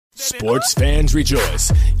Sports fans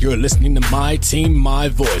rejoice. You're listening to My Team, My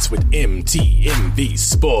Voice with MTMV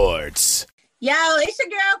Sports. Yo, it's your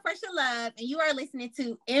girl, Pressure Love, and you are listening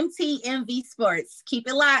to MTMV Sports. Keep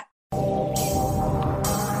it locked.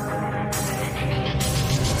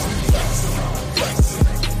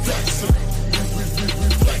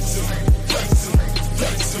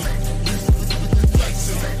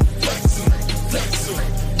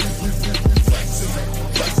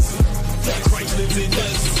 Christ lives in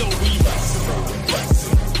us, so we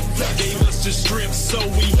gave us the strength, so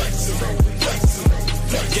we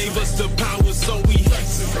gave us the power, so we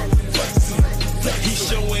he's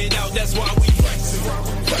showing out, that's why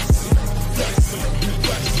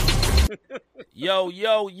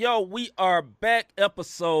Yo, we are back,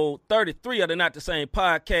 episode 33 of the Not the Same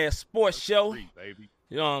Podcast Sports Show. Baby.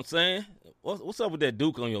 You know what I'm saying? What's up with that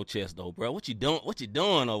Duke on your chest, though, bro? What you doing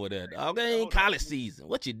over there, dog? It ain't college season.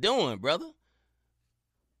 What you doing, brother?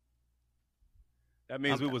 That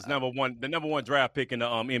means we was the number one draft pick in the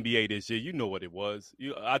NBA this year. You know what it was.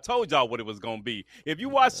 I told y'all what it was gonna be. If you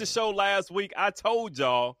watched the show last week, I told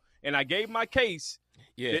y'all, and I gave my case.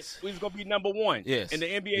 Yes, we was gonna be number one in the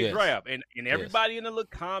NBA draft, and everybody in the little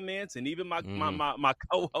comments, and even my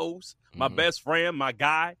co-host, my best friend, my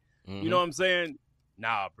guy. You know what I'm saying?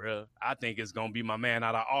 Nah, bro, I think it's gonna be my man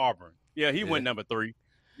out of Auburn. Yeah, he went number 3.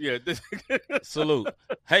 Yeah. Salute.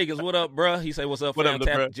 Hagens, what up, bro? He say, what's up, what fam?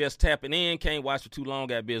 up, just tapping in. Can't watch for too long.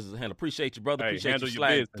 Got business to handle. Appreciate you, brother. Hey, appreciate you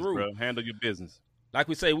sliding through. Bro. Handle your business. Like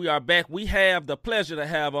we say, we are back. We have the pleasure to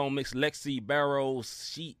have on Miss Lexi Barrows.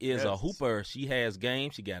 She is a hooper. She has game.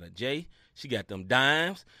 She got a J. She got them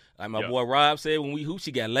dimes. Like my boy Rob said, when we hoop,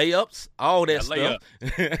 she got layups, all that stuff.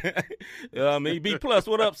 You know what I mean? B+,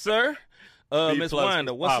 what up, sir? Miss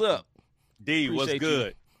Winder, what's up? D, what's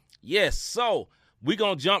good? Yes, so we're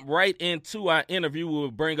going to jump right into our interview.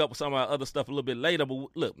 We'll bring up some of our other stuff a little bit later. But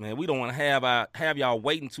look, man, we don't want to have y'all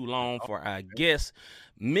waiting too long for our guest,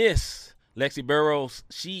 Miss Lexi Barrows.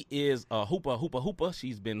 She is a hooper.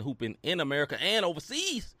 She's been hooping in America and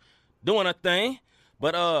overseas, doing her thing.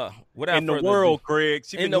 But without in the world, Craig.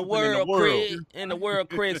 In the world,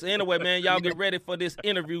 Craig. So anyway, man, y'all get ready for this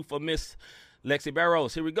interview for Miss Lexi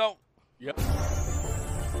Barrows. Here we go. Yep.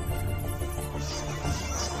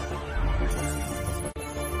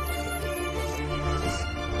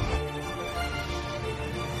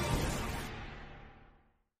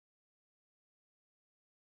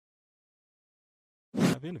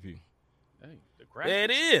 Interview. Hey, there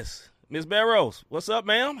it is. Miss Barrows, what's up,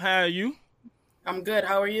 ma'am? How are you? I'm good.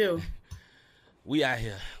 How are you? We out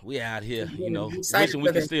here. You know, wishing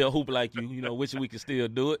we could still hoop like you. You know, wishing we could still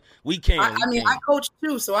do it. We can. I coach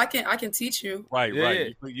too, so I can teach you. Right.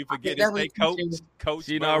 You forget to say coach.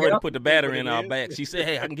 She already put the battery in our back. She said,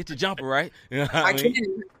 "Hey, I can get your jumper right." You know I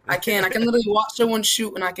can literally watch someone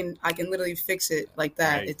shoot, and I can literally fix it like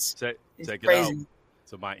that. Hey, it's check crazy. It out.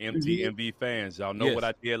 To my MTMV fans, y'all know what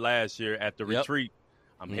I did last year at the retreat.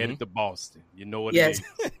 I'm headed to Boston. You know what it is.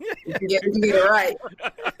 You can get it right.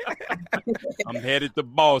 I'm headed to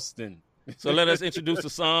Boston. So let us introduce to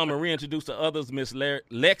some and reintroduce to others. Miss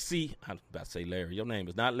Lexi, I'm about to say Larry. Your name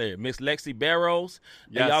is not Larry. Miss Lexi Barrows.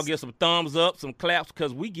 Yes. And y'all give some thumbs up, some claps,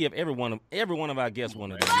 because we give every one of our guests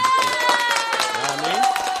one of them. You know what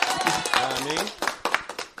I mean?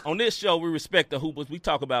 On this show, we respect the hoopers. We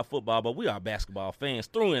talk about football, but we are basketball fans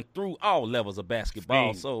through and through, all levels of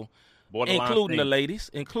basketball. So, including the ladies.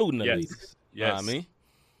 Yes. You know what I mean?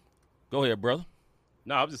 Go ahead, brother.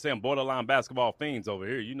 No, I'm just saying borderline basketball fiends over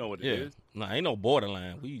here. You know what it is. No, ain't no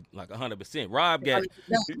borderline. We like 100%. Rob got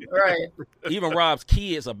right. Even Rob's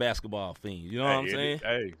kids are basketball fiends. You know what I'm saying?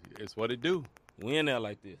 Hey, it's what it do. We in there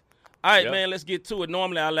like this. All right, man, let's get to it.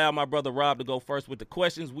 Normally, I allow my brother Rob to go first with the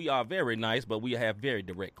questions. We are very nice, but we have very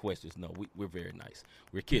direct questions. No, we're very nice.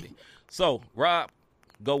 We're kidding. So, Rob,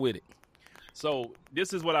 go with it. So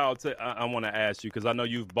this is what I want to ask you, because I know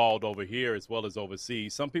you've balled over here as well as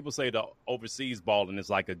overseas. Some people say the overseas balling is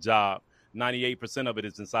like a job. 98% of it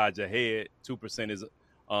is inside your head. 2% is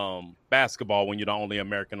basketball when you're the only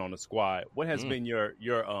American on the squad. What has been your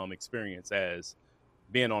experience as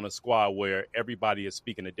being on a squad where everybody is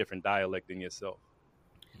speaking a different dialect than yourself?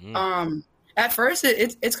 At first,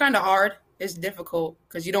 it's kind of hard. It's difficult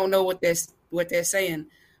because you don't know what they're saying.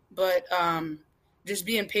 But just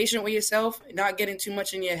being patient with yourself, not getting too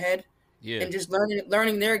much in your head, and just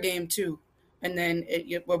learning their game too. And then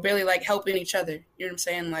we're really like helping each other. You know what I'm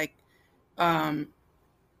saying? Like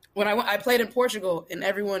when I played in Portugal, and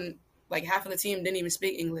everyone, like half of the team, didn't even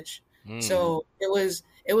speak English. So it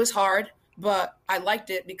was hard. But I liked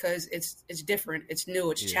it because it's different, it's new,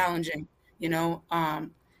 it's challenging, you know.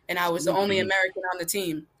 And I was the only American on the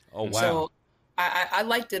team. Oh wow! So I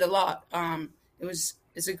liked it a lot.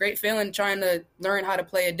 It's a great feeling trying to learn how to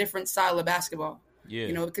play a different style of basketball. Yeah.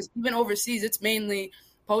 You know, because even overseas, it's mainly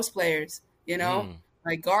post players. You know,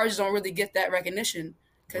 like guards don't really get that recognition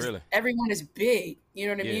because everyone is big. You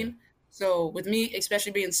know what I mean? So with me,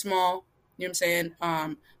 especially being small, you know what I'm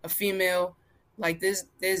saying? A female, like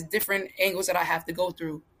there's different angles that I have to go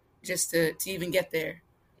through just to even get there.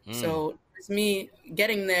 So with me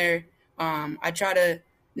getting there, I try to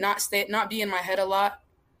not be in my head a lot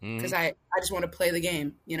because I just want to play the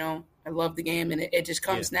game. You know, I love the game and it just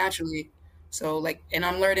comes naturally. So like, and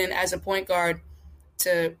I'm learning as a point guard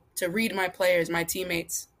to read my players, my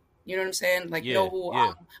teammates. You know what I'm saying? Like know who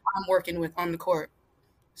I'm working with on the court.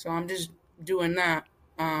 So I'm just doing that.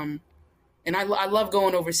 And I love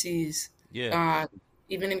going overseas. Yeah.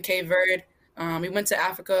 Even in Cape Verde, we went to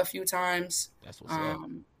Africa a few times. That's what's up.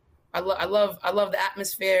 I love the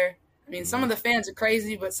atmosphere. I mean, some of the fans are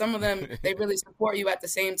crazy, but some of them they really support you at the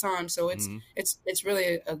same time. So it's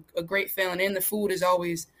really a great feeling, and the food is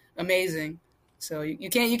always amazing. So you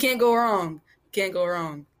can't go wrong. Can't go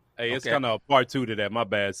wrong. Hey, it's kind of a part two to that. My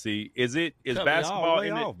bad. See, is basketball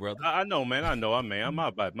in it, brother? I know, man. I'm my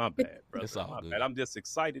bad, brother. It's all good. I'm just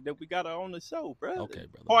excited that we got her on the show, bro. Okay,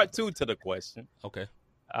 brother. Part two to the question. Okay.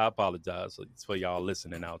 I apologize for y'all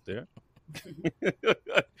listening out there.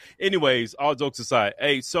 Anyways, all jokes aside,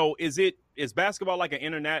 hey, so is basketball like a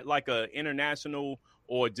international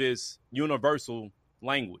or just universal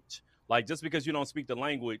language? Like just because you don't speak the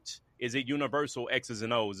language, is it universal X's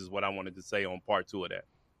and O's? Is what I wanted to say on part two of that.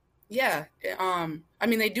 Yeah, I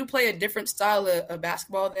mean they do play a different style of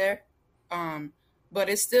basketball there, but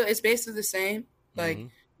it's basically the same. Like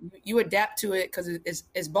you adapt to it because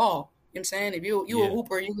it's ball. You know what I'm saying? If you a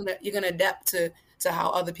hooper, you're gonna adapt to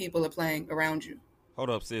how other people are playing around you. Hold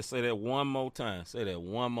up, sis. Say that one more time.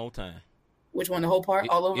 Which one? The whole part?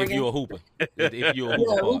 All over again? If you're a hooper. If you're a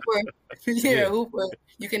hooper. Hooper.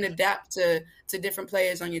 You can adapt to different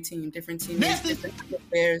players on your team, different teammates, different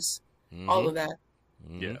players, all of that.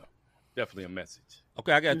 Yeah, definitely a message.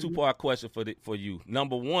 Okay, I got a two-part question for you.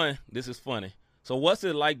 Number one, this is funny. So what's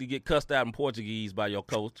it like to get cussed out in Portuguese by your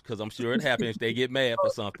coach? Because I'm sure it happens if they get mad for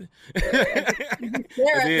something. Stare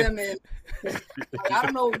at them and I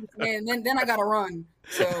don't know what you're saying. Then I got to run.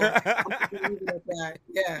 So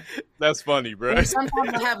yeah. That's funny, bro. And sometimes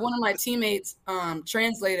I have one of my teammates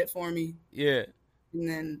translate it for me. Yeah. And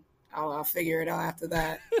then I'll figure it out after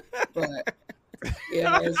that. But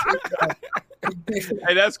yeah,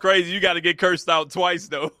 hey, that's crazy. You got to get cursed out twice,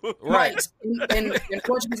 though. Right. In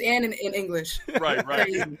Portuguese and in English. Right.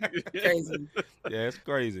 Crazy. Yeah, it's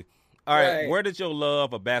crazy. All right. Where did your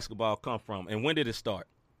love of basketball come from, and when did it start?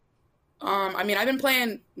 I mean, I've been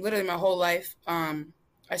playing literally my whole life.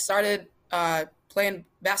 I started playing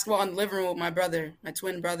basketball in the living room with my brother, my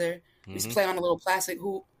twin brother. We used to play on a little plastic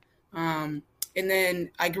hoop. And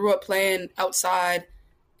then I grew up playing outside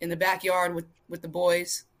in the backyard with the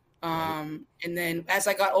boys. And then as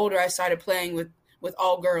I got older, I started playing with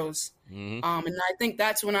all girls. And I think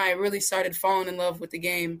that's when I really started falling in love with the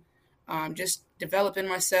game, just developing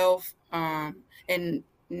myself. And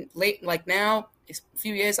late, like now, a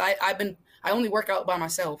few years, I only work out by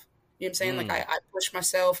myself. You know what I'm saying? Like I push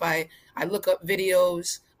myself. I look up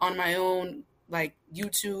videos on my own, like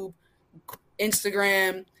YouTube,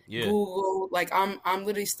 Instagram, Google. Like I'm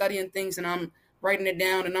literally studying things and I'm writing it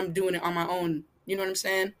down and I'm doing it on my own. You know what I'm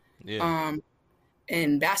saying? Yeah.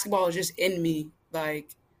 And basketball is just in me. Like,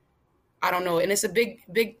 I don't know. And it's a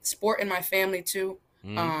big sport in my family too.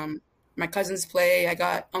 My cousins play. I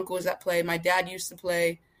got uncles that play. My dad used to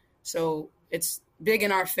play. So it's big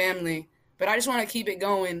in our family. But I just want to keep it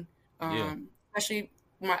going. Especially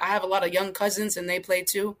I have a lot of young cousins and they play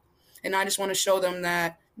too. And I just want to show them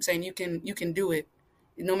that I'm saying you can do it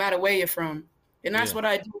no matter where you're from. And that's what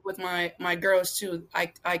I do with my girls too.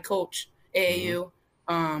 I coach AAU.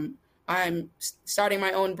 I'm starting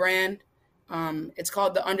my own brand. It's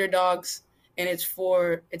called The Underdogs, and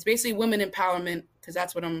it's basically women empowerment because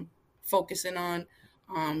that's what I'm focusing on.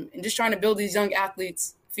 And just trying to build these young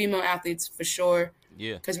athletes, female athletes for sure.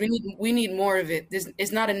 Yeah. Because we need more of it.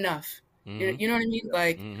 It's not enough. You know what I mean?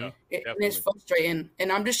 Like it's frustrating.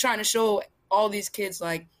 And I'm just trying to show all these kids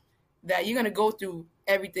like that you're gonna go through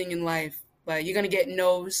everything in life. Like you're gonna get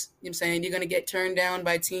no's, you know what I'm saying? You're gonna get turned down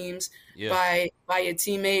by teams, by your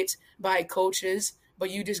teammates, by coaches, but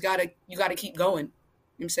you gotta keep going.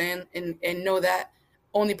 You know what I'm saying? And know that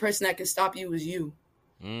only person that can stop you is you.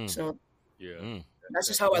 So that's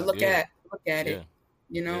just how I look at it.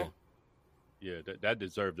 You know? Yeah, that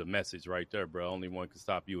deserved a message right there, bro. Only one can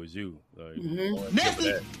stop you is you. Go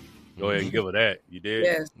ahead and give her that. You did?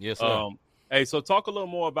 Yes. Yes, sir. Hey, so talk a little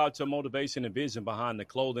more about your motivation and vision behind the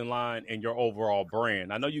clothing line and your overall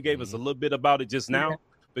brand. I know you gave us a little bit about it just now,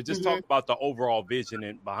 but just talk about the overall vision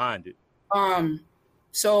and behind it.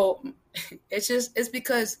 So it's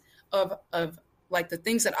because of like the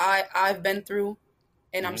things that I've been through,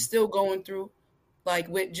 and I'm still going through, like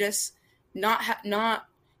with just not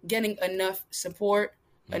getting enough support,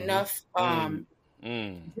 enough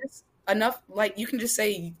just enough, like you can just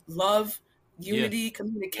say love, unity,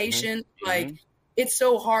 communication. Like it's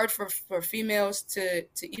so hard for females to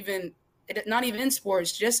even, not even in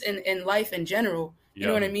sports, just in life in general. You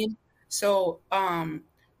know what I mean? So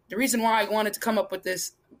the reason why I wanted to come up with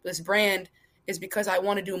this brand is because I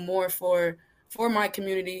want to do more for my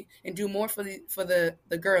community and do more for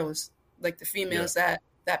the girls, like the females that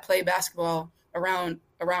play basketball around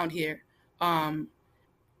here.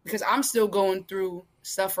 Because I'm still going through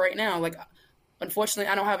stuff right now. Like,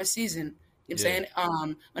 unfortunately, I don't have a season. You know what I'm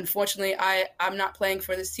saying? Unfortunately, I'm not playing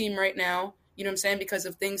for this team right now. You know what I'm saying? Because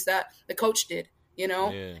of things that the coach did, you know?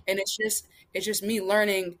 And it's just me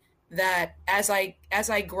learning that as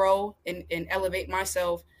I grow and elevate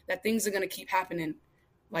myself, that things are going to keep happening.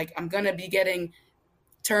 Like, I'm going to be getting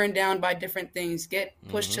turned down by different things, get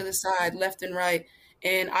pushed to the side, left and right.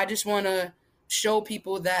 And I just want to show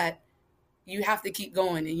people that you have to keep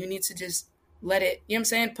going and you need to just let it, you know what I'm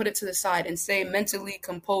saying, put it to the side and stay mentally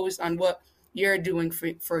composed on what you're doing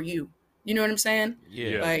for you. You know what I'm saying?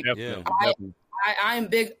 I am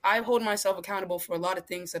big. I hold myself accountable for a lot of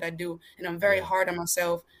things that I do, and I'm very hard on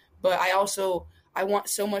myself. But I want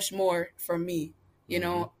so much more for me, you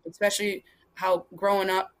know, especially how growing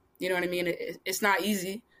up, you know what I mean? It's not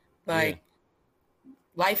easy. Like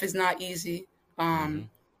life is not easy. And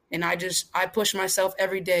I push myself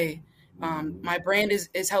every day. My brand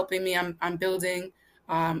is helping me. I'm building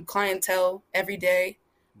clientele every day.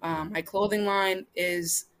 My clothing line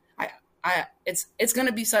is it's going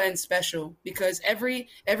to be something special because every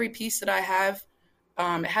piece that I have,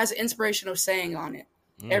 it has an inspirational saying on it.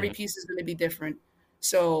 Every piece is going to be different.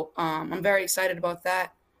 So I'm very excited about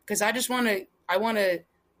that because I want to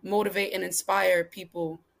motivate and inspire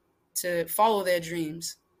people to follow their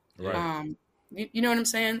dreams. Right. You know what I'm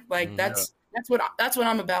saying? Like that's what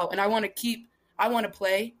I'm about. And I want to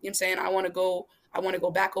play, you know what I'm saying? I want to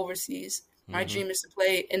go back overseas. My dream is to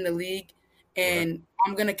play in the league, and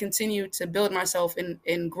I'm going to continue to build myself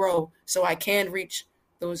and grow so I can reach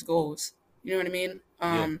those goals. You know what I mean?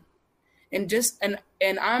 And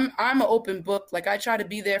I'm an open book. Like I try to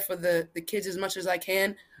be there for the kids as much as I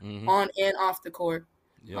can on and off the court.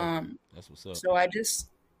 Yeah, that's what's up. So I'm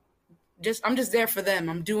just there for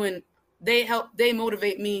them. They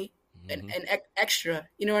motivate me and extra.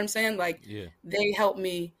 You know what I'm saying? Like they help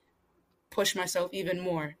me push myself even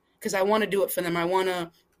more because I want to do it for them. I want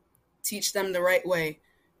to teach them the right way.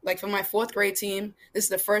 Like for my 4th grade team, this is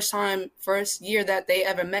the first year that they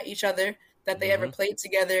ever met each other, that they ever played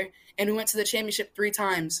together. And we went to the championship 3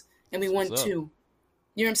 times and we won 2. You know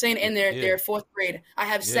what I'm saying? And they're 4th grade. I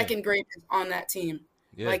have 2nd graders on that team.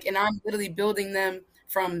 Like, and I'm literally building them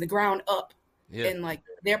from the ground up. And like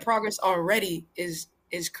their progress already is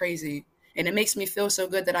crazy. And it makes me feel so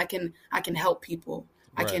good that I can help people.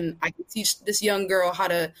 Right. I can teach this young girl how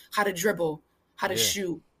to dribble, how to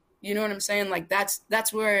shoot. You know what I'm saying? Like that's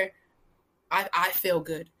where I feel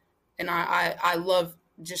good. And I love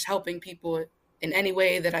just helping people in any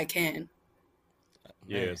way that I can.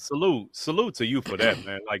 Yeah, salute to you for that,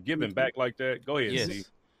 man. Like giving back like that. Go ahead, Z.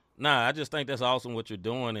 Nah, I just think that's awesome what you're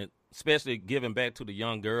doing, and especially giving back to the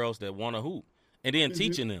young girls that want to hoop, and then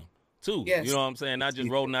teaching them too. Yes. You know what I'm saying? Not just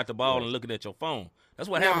rolling out the ball and looking at your phone. That's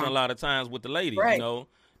what happens a lot of times with the ladies. You know,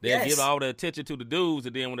 they give all the attention to the dudes,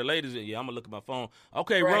 and then when the ladies, I'm gonna look at my phone.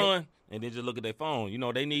 Okay, run, and then just look at their phone. You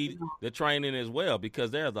know, they need the training as well because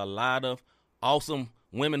there's a lot of awesome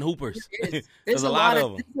women hoopers. There's a lot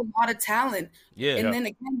of them. There's a lot of talent. Yeah. And then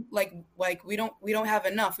again, like we don't have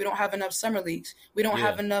enough. We don't have enough summer leagues. We don't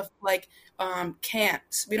have enough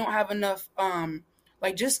camps. We don't have enough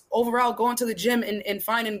like just overall going to the gym and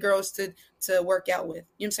finding girls to work out with. You know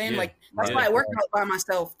what I'm saying? Like that's why I work out by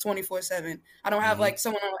myself 24/7. I don't have like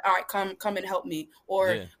someone, all right, come and help me,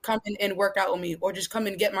 or come in and work out with me, or just come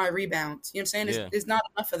and get my rebounds. You know what I'm saying? There's not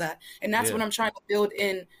enough of that. And that's what I'm trying to build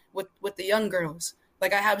in with the young girls.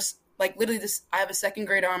 Like I have like literally I have a 2nd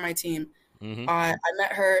grader on my team. I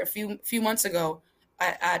met her a few months ago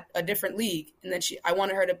at a different league, and then I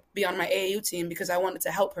wanted her to be on my AAU team because I wanted to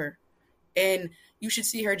help her. And you should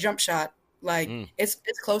see her jump shot. Like it's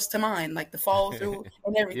close to mine, like the follow through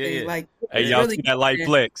and everything. Like hey, y'all really see that light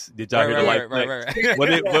flex? Did y'all hear the light flex? Right.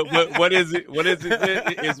 What is it? What is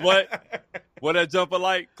it? Is what that jumper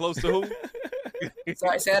like? Close to who?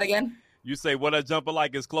 Sorry, say that again. You say what a jumper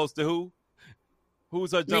like is close to who?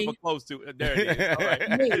 Who's a jumper Me. close to? There it is. All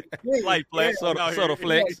right. Me. Light flex. So the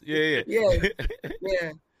flex. Yeah.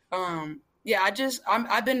 Yeah.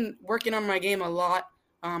 I've been working on my game a lot.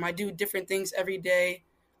 I do different things every day.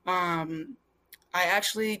 I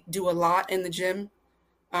actually do a lot in the gym.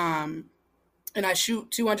 And I shoot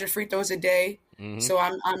 200 free throws a day. Mm-hmm. So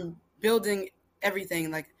I'm building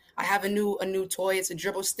everything. Like I have a new toy. It's a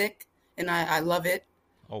dribble stick, and I love it.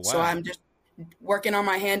 Oh wow. So I'm just working on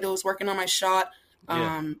my handles, working on my shot,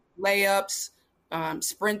 layups,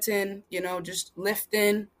 sprinting, just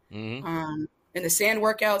lifting. Mm-hmm. And the sand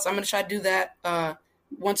workouts, I'm going to try to do that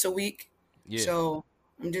once a week. Yeah. So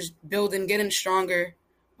I'm just building, getting stronger,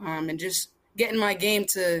 and just getting my game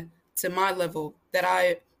to my level that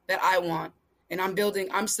I want. And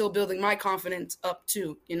I'm still building my confidence up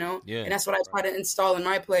too, Yeah. And that's what I try to install in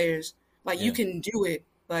my players. Like you can do it.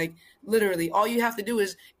 Like literally all you have to do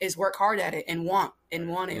is work hard at it and want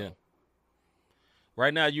it. Yeah.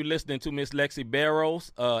 Right now, you're listening to Miss Lexi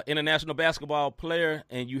Barrows, international basketball player,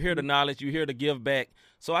 and you hear the knowledge, you hear the give back.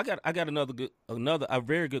 So I got a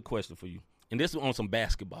very good question for you, and this is on some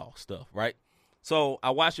basketball stuff, right? So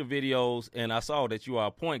I watched your videos, and I saw that you are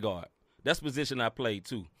a point guard. That's the position I played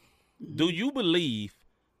too. Do you believe?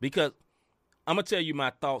 Because I'm gonna tell you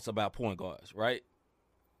my thoughts about point guards, right?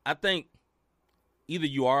 I think either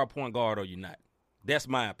you are a point guard or you're not. That's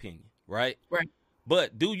my opinion, right? Right.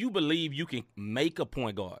 But do you believe you can make a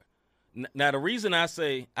point guard? Now, the reason I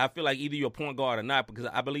say I feel like either you're a point guard or not, because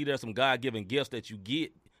I believe there's some God-given gifts that you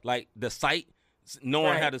get, like the sight,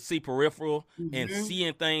 knowing how to see peripheral and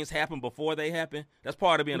seeing things happen before they happen. That's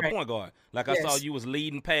part of being a point guard. Like I saw you was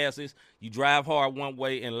leading passes. You drive hard one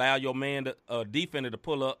way and allow your man, defender, to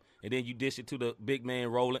pull up, and then you dish it to the big man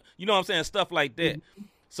rolling. You know what I'm saying? Stuff like that.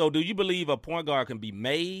 So do you believe a point guard can be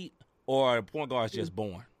made or a point guard is just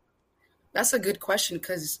born? That's a good question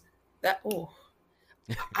because I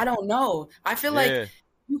don't know. I feel like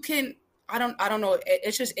you can. I don't know.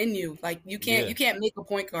 It's just in you. Like you can't make a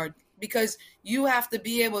point guard because you have to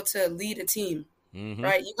be able to lead a team,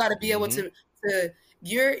 right? You got to be able to.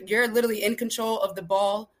 You're literally in control of the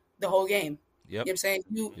ball the whole game. Yep. You know what I'm saying?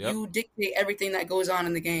 You dictate everything that goes on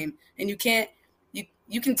in the game, and you can't.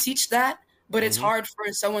 You can teach that, but it's hard for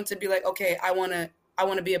someone to be like, okay, I want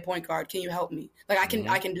to be a point guard. Can you help me? Like I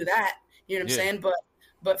can do that. You know what I'm saying?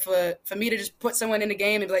 But for me to just put someone in the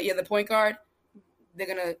game and be like, yeah, the point guard, they're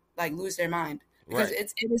gonna like lose their mind because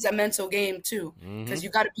it is a mental game too. Because you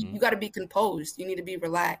gotta be composed. You need to be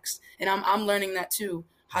relaxed, and I'm learning that too.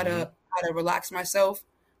 How to relax myself.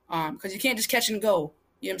 Because you can't just catch and go.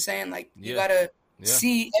 You know what I'm saying? Like you gotta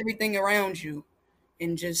see everything around you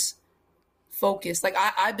and just focus. Like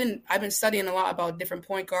I've been studying a lot about different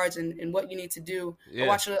point guards and what you need to do. I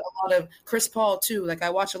watch a lot of Chris Paul too. Like I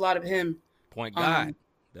watch a lot of him. Point guard.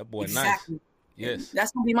 That boy nice. Yes.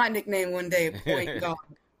 That's gonna be my nickname one day, point guard.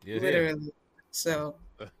 Literally. So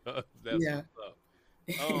That's what's up.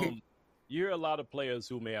 You hear a lot of players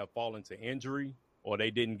who may have fallen to injury or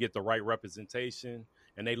they didn't get the right representation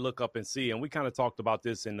and they look up and see, and we kind of talked about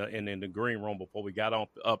this in the green room before we got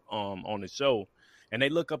on the show, and they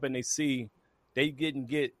look up and they see they didn't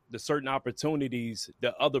get the certain opportunities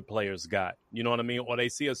that other players got. You know what I mean? Or they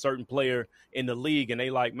see a certain player in the league and they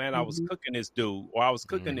like, man, I was cooking this dude, or I was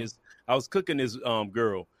cooking this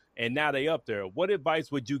girl, and now they up there. What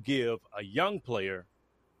advice would you give a young player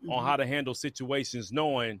on how to handle situations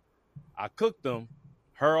knowing I cooked them,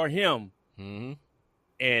 her or him,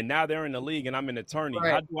 and now they're in the league and I'm an attorney?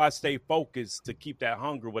 Right. How do I stay focused to keep that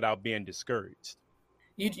hunger without being discouraged?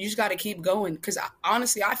 You just got to keep going because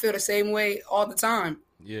honestly, I feel the same way all the time.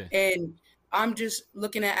 Yeah. And I'm just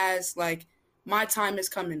looking at it as like my time is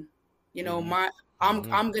coming. You know, I'm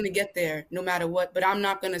going to get there no matter what, but I'm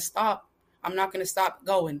not going to stop. I'm not going to stop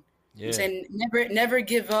going. Yeah. I'm saying never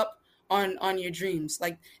give up on your dreams.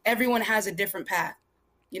 Like everyone has a different path.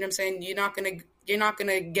 You know what I'm saying? You're not going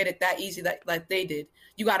to get it that easy like they did.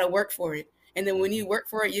 You got to work for it. And then when you work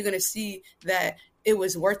for it, you're going to see that it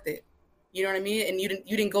was worth it. You know what I mean? And you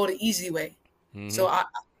didn't go the easy way. So you know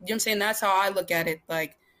what I'm saying? That's how I look at it.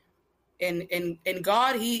 Like, and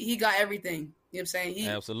God, he got everything. You know what I'm saying?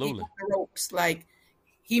 Absolutely. He got the ropes. Like,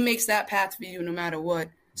 he makes that path for you no matter what.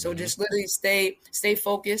 So just literally stay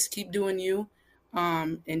focused, keep doing you,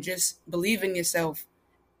 and just believe in yourself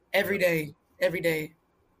every day.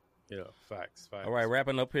 Yeah, facts. All right,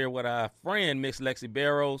 wrapping up here with our friend, Miss Lexi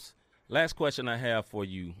Barrows. Last question I have for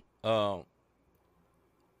you.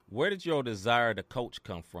 Where did your desire to coach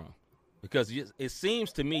come from? Because it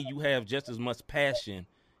seems to me you have just as much passion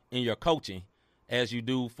in your coaching as you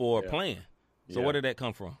do for playing. So where did that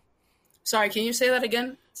come from? Sorry, can you say that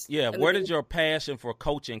again? Yeah, where did your passion for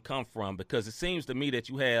coaching come from? Because it seems to me that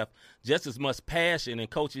you have just as much passion in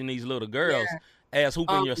coaching these little girls as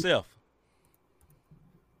hooping yourself.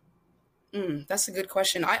 That's a good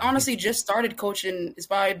question. I honestly just started coaching. It's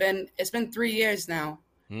been 3 years now.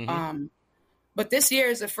 Mm-hmm. But this year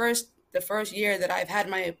is the first year that I've had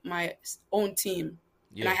my own team,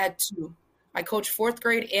 and I had 2. I coached 4th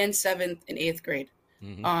grade and 7th and 8th grade.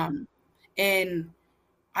 Mm-hmm. And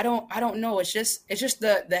I don't know. It's just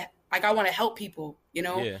the like I want to help people, you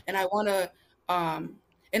know, and I want to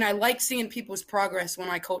and I like seeing people's progress when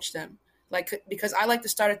I coach them, like because I like to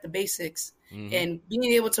start at the basics. And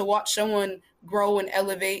being able to watch someone grow and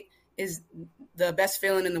elevate is the best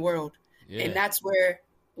feeling in the world. And that's where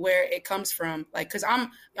it comes from. Like, cause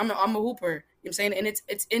I'm a hooper, you know what I'm saying? And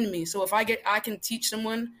it's in me. So if I can teach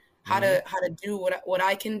someone how to do what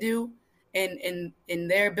I can do, and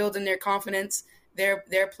they're building their confidence, they're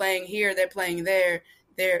playing here, they're playing there,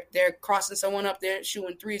 they're crossing someone up, they're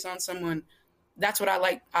shooting threes on someone. That's what I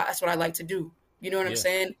like. That's what I like to do. You know what I'm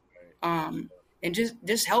saying? And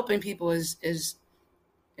just helping people is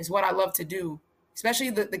what I love to do, especially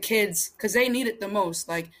the kids, because they need it the most.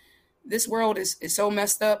 Like, this world is so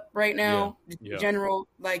messed up right now, in general.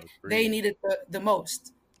 Like, they need it the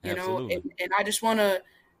most, you know. And I just want to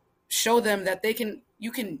show them that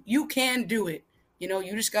you can do it. You know,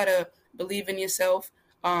 you just gotta believe in yourself.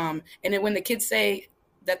 And then when the kids say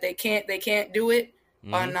that they can't do it,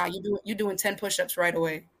 nah, you're doing 10 push-ups right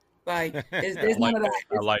away. Like, there's none of that.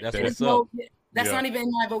 I like that. That's not even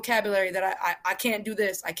in my vocabulary that I can't do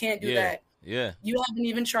this. I can't do that. Yeah. You haven't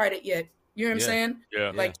even tried it yet. You know what I'm saying?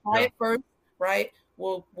 Yeah. Like, try it first, right?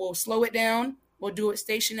 We'll slow it down. We'll do it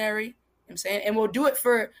stationary. You know what I'm saying? And we'll do it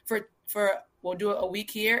for we'll do it a week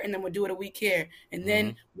here, and then we'll do it a week here. And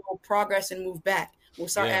then we'll progress and move back. We'll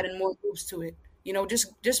start adding more moves to it. You know,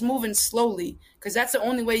 just moving slowly, because that's the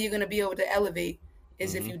only way you're going to be able to elevate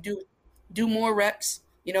is if you do more reps,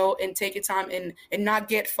 you know, and take your time and not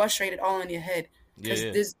get frustrated all in your head.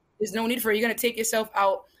 Because there's no need for it. You're going to take yourself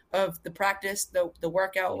out of the practice, the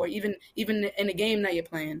workout, or even in the game that you're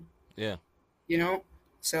playing. Yeah. You know?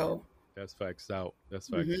 So. That's facts out. That's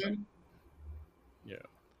facts out. Yeah.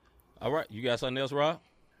 All right. You got something else, Rob?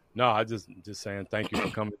 No, I just saying thank you for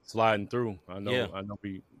coming, sliding through. I know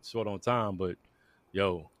we short on time, but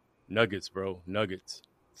yo, nuggets, bro. Nuggets.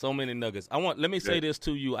 So many nuggets. Let me say this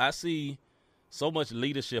to you. I see so much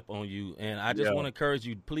leadership on you, and I just want to encourage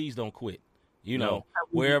you, please don't quit. You know,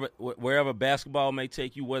 wherever basketball may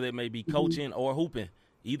take you, whether it may be coaching or hooping,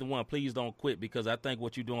 either one, please don't quit, because I think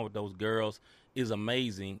what you're doing with those girls is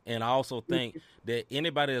amazing. And I also think that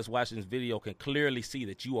anybody that's watching this video can clearly see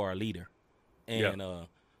that you are a leader. And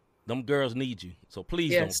them girls need you. So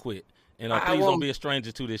please don't quit. And please don't be a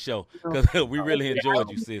stranger to this show, because we really enjoyed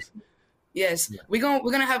you, sis. Yes, we're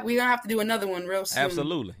gonna have to do another one real soon.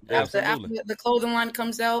 Absolutely. After the clothing line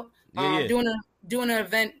comes out, doing an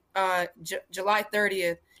event July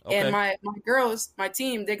 30th, and my girls, my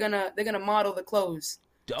team, they're gonna model the clothes.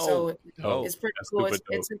 So it's pretty cool.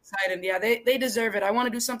 It's exciting. Yeah, they deserve it. I want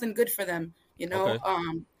to do something good for them, you know,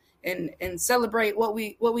 and celebrate what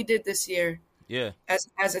we did this year. Yeah,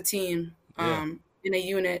 as a team, in a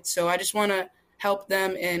unit. So I just want to help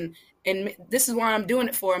them, and this is why I'm doing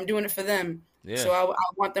it for. I'm doing it for them. Yeah. So I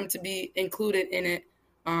want them to be included in it.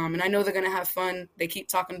 And I know they're gonna have fun. They keep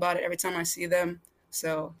talking about it every time I see them.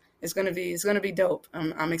 So it's gonna be dope.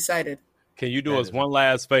 I'm excited. Can you do us one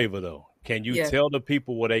last favor though? Can you tell the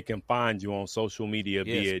people where they can find you on social media,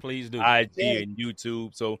 be it please do. IG and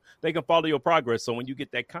YouTube, so they can follow your progress? So when you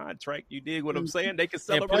get that contract, you dig what I'm saying? They can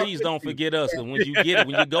celebrate. And please don't forget us. And when you get it,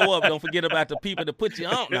 when you go up, don't forget about the people that put you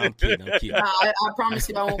on. No, I'm kidding. I promise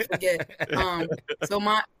you, I won't forget. So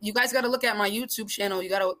you guys got to look at my YouTube channel. You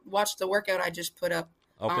got to watch the workout I just put up.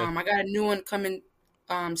 Okay. I got a new one coming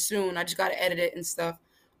soon. I just got to edit it and stuff.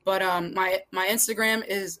 But my Instagram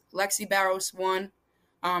is Lexi Barros 1.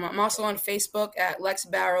 I'm also on Facebook at Lex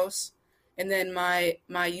Barros. And then my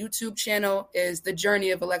YouTube channel is The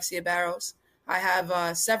Journey of Alexia Barros. I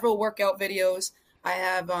have several workout videos. I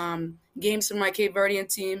have games from my Cape Verdean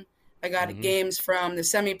team. I got games from the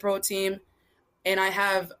semi-pro team. And I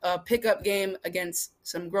have a pickup game against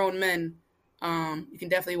some grown men. You can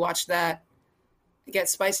definitely watch that. It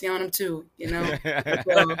gets spicy on them too, you know.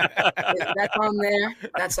 So that's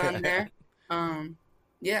on there.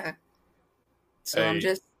 Yeah. So I'm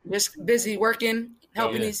just busy working,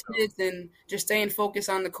 helping these kids, and just staying focused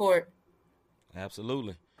on the court.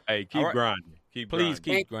 Absolutely. Hey, keep grinding. Please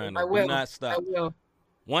keep grinding. I will. Do not stop. I will.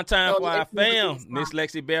 One time for our fam, Miss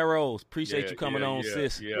Lexi Barros. Appreciate you coming on,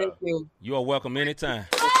 sis. Thank you. You are welcome anytime.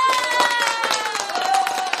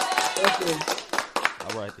 Thank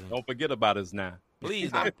you. All right then. Don't forget about us now.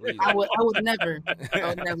 Please don't. Please I don't. would never. I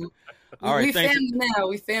would never. All right, we thanks. family now.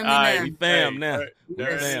 We family All right, now. We fam Hey, now. right. We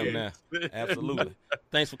Yes. fam now. Absolutely.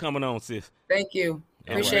 Thanks for coming on, sis. Thank you.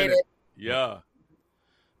 All Appreciate right. it. Yeah.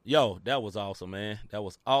 Yo, that was awesome, man. That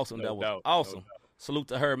was awesome. No That was doubt, no awesome. doubt. Salute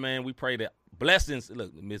to her, man. We pray that blessings.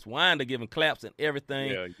 Look, Miss Winder giving claps and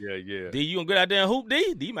everything. Yeah. D, you gonna get out there and hoop,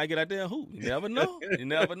 D? D might get out there and hoop. You never know. You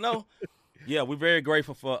never know. Yeah, we're very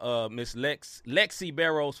grateful for Miss Lexi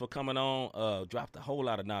Barrows for coming on. Dropped a whole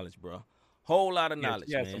lot of knowledge, bro. Whole lot of knowledge,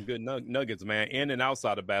 Yeah, man. some good nuggets, man, in and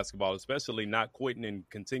outside of basketball, especially not quitting and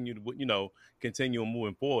continue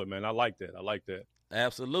moving forward, man. I like that.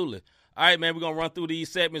 Absolutely. All right, man, we're going to run through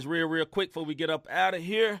these segments real quick before we get up out of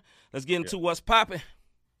here. Let's get into what's popping.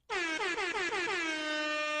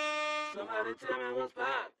 Somebody tell me what's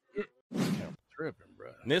popping. Tripping, bro.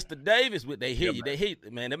 Mr. Davis, they hit you. Man. They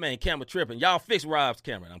hit, man, that man camera tripping. Y'all fix Rob's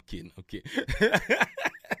camera. I'm kidding.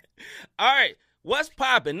 All right, what's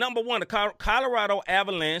popping? Number one, the Colorado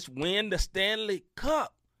Avalanche win the Stanley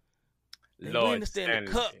Cup. They win the Stanley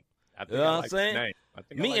Cup. I think You know I what I'm like saying? the name. I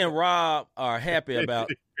think I Me like and that. Rob are happy about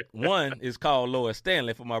one is called Lois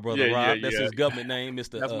Stanley for my brother Yeah, Rob. yeah, That's yeah. his government name,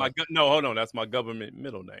 Mr. That's hold on. That's my government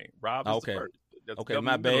middle name. Rob is Okay. the first. That's Okay,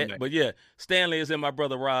 government my middle bad. name. But yeah, Stanley is in my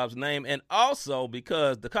brother Rob's name. And also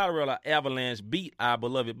because the Colorado Avalanche beat our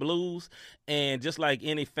beloved Blues. And just like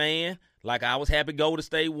any fan, like I was happy Golden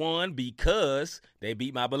State won because they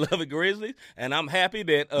beat my beloved Grizzlies. And I'm happy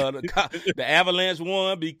that the Avalanche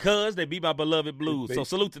won because they beat my beloved Blues. So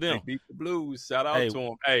salute to They them. beat the Blues. Shout out Hey. to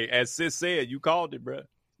them. Hey, as Sis said, you called it, bro.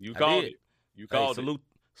 You I called did. it. You Hey, called it.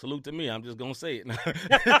 salute to me. I'm just going to say it.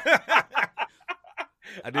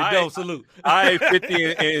 I did I- go salute. All right,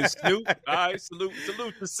 50 and Snoop. All right, salute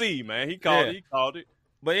to C, man. He called Yeah. it. He called it.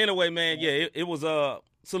 But anyway, man, yeah, it was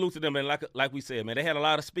salute to them, and like we said, man, they had a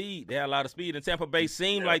lot of speed. And Tampa Bay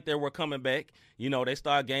seemed like they were coming back. You know, they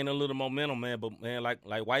started gaining a little momentum, man. But man, like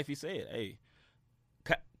Wifey said, hey,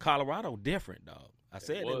 Colorado different, dog. I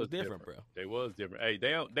said it was different, bro. They was different. Hey,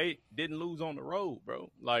 they didn't lose on the road,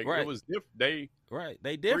 bro. Like Right. it was different.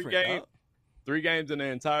 They different, dog. 3 games in the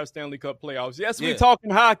entire Stanley Cup playoffs. Yes, we Yeah.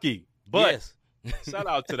 talking hockey, but yes. shout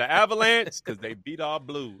out to the Avalanche because they beat our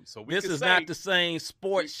Blues. So This is not the same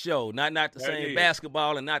sports show, not the There same it is.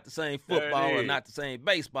 basketball, and not the same There it football, and is. not the same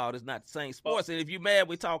baseball. It's not the same sports. And if you mad,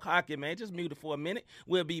 we talk hockey, man. Just mute it for a minute.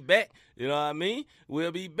 We'll be back. You know what I mean?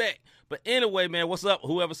 We'll be back. But anyway, man, what's up?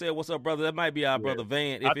 Whoever said what's up, brother? That might be our brother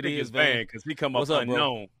Van. If I it think is it's Van because he come up What's up, bro?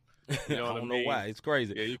 unknown. You know I what don't I mean? know why. It's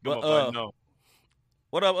crazy. Yeah, you come But up unknown.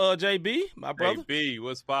 what up, JB, my brother? Hey, B,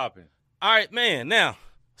 what's popping? All right, man. Now,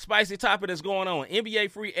 spicy topic that's going on.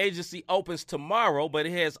 NBA free agency opens tomorrow, but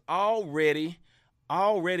it has already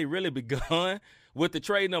really begun with the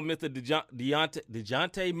trading of Mr.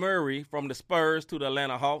 DeJounte Murray from the Spurs to the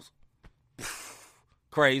Atlanta Hawks.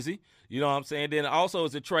 Crazy. You know what I'm saying? Then also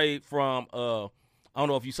it's a trade from, I don't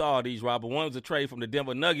know if you saw these, Rob, but one was a trade from the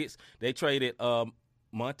Denver Nuggets. They traded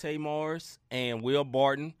Monte Morris and Will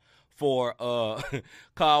Barton for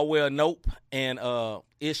Caldwell Nope and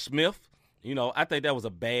Ish Smith. You know, I think that was a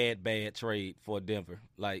bad trade for Denver.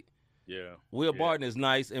 Like, Yeah. Will Yeah. Barton is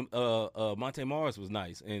nice, and Monte Morris was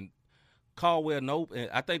nice, and Caldwell Nope. And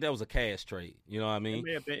I think that was a cash trade. You know what I mean?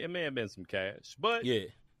 It may have been some cash, but Yeah.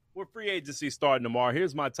 with free agency starting tomorrow,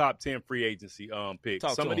 here's my top 10 free agency picks.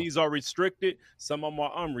 Talk Some to of 'em. these are restricted, some of them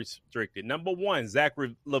are unrestricted. Number 1, Zach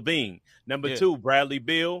LaVine. Number Yeah. 2, Bradley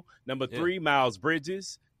Beal. Number Yeah. 3, Miles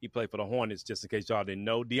Bridges. He played for the Hornets, just in case y'all didn't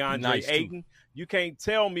know. DeAndre Nice, too. Ayton. You can't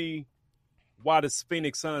tell me why the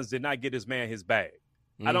Phoenix Suns did not get his man his bag.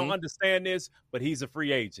 I don't Mhm. understand this, but he's a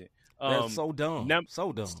free agent. That's so dumb.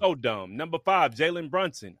 So dumb. So dumb. Number 5, Jalen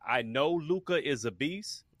Brunson. I know Luka is a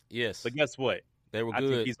beast, yes. but guess what? They were I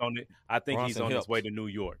think good. he's on it. I think he's Bronson on helps. his way to New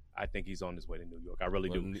York. I really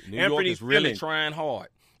Well, do. New York Anthony is really Simmons. trying hard.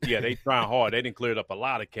 Yeah, they trying hard. They didn't cleared up a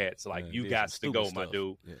lot of cats. Like Man, you did got some to go, stupid my stuff.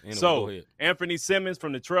 dude. Yeah, anyway, So go ahead. Anthony Simmons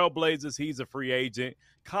from the Trailblazers, he's a free agent.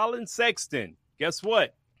 Colin Sexton, guess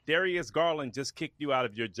what? Darius Garland just kicked you out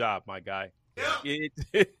of your job, my guy. He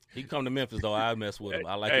can come to Memphis though. I mess with him.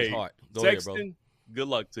 I like his Hey, heart. Go Sexton, ahead, good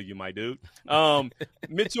luck to you, my dude.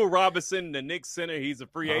 Mitchell Robinson, the Knicks center, he's a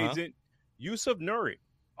free Uh-huh. agent. Yusuf Nurkic,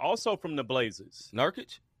 also from the Blazers. bro.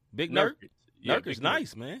 Nurkic, big Nurk. Yeah, Nurkic's Big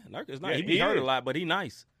nice, man. Nurkic's nice. Yeah, he be he hurt a is. lot, but he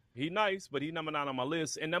nice. He nice, but he number 9 on my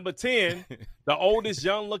list. And number 10, the oldest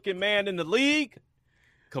young-looking man in the league,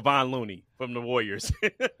 Kevon Looney from the Warriors.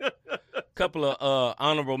 Couple of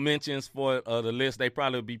honorable mentions for the list. They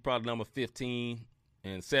probably be number 15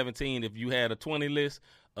 and 17 if you had a 20 list.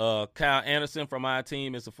 Kyle Anderson from our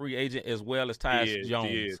team is a free agent, as well as Tyus He is.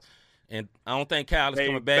 Jones. And I don't think Kyle is They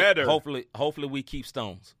coming back. better. Hopefully we keep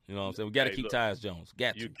Stones. You know what I'm saying? We got to Hey, keep look, Tyus Jones.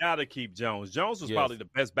 Got You to. got to keep Jones. Jones was Yes. probably the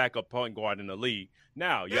best backup point guard in the league.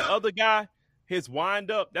 Now, your other guy, his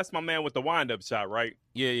wind-up, that's my man with the wind-up shot, right?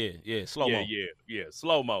 Yeah. Slow mo. Yeah.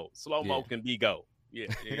 Slow-mo. Slow-mo Yeah. can be go. Yeah.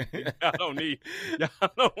 Y'all don't need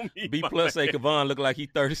B my plus say man. Kevon look like he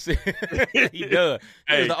 36. He does.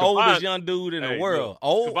 Hey, He's the Kevon- oldest young dude in the hey, world.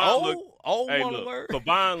 look, Kevon look- Old Hey, one look, word.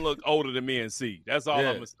 Kevon look older than me and C. That's all Yeah.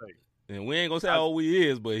 I'm going to say. And we ain't gonna say how old he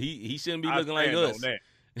is, but he shouldn't be I looking like stand on us. that.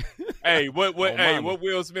 Hey, what Oh, mama. what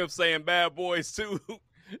Will Smith saying Bad Boys 2?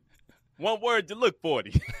 One word to look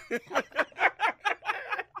 40.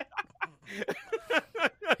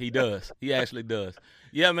 He does. He actually does.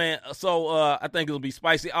 Yeah, man. So I think it'll be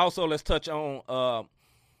spicy. Also, let's touch on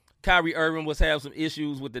Kyrie Irving was having some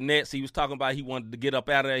issues with the Nets. He was talking about he wanted to get up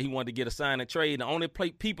out of there. He wanted to get a sign and trade. The only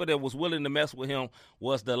people that was willing to mess with him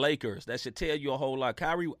was the Lakers. That should tell you a whole lot.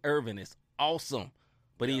 Kyrie Irving is awesome,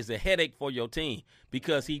 but he's a headache for your team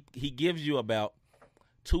because he gives you about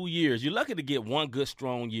 2 years. You're lucky to get one good,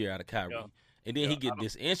 strong year out of Kyrie. Yeah. And then he get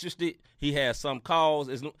disinterested. He has some calls.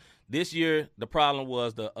 This year, the problem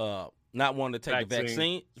was the not wanting to take the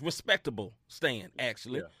vaccine. It's respectable stand,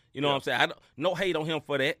 actually. Yeah. You know what I'm saying? No hate on him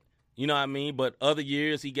for that. You know what I mean? But other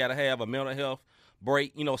years, he got to have a mental health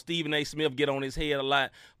break. You know, Stephen A. Smith get on his head a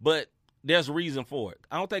lot. But there's a reason for it.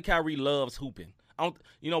 I don't think Kyrie loves hooping.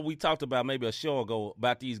 We talked about maybe a show ago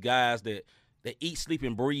about these guys that eat, sleep,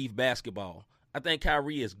 and breathe basketball. I think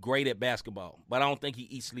Kyrie is great at basketball, but I don't think he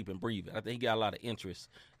eats, sleep, and breathe it. I think he got a lot of interest.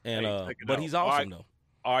 And but he's awesome, though.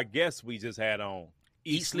 Our guest we just had on.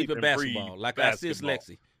 Eat, sleep, and basketball. breathe Like our sis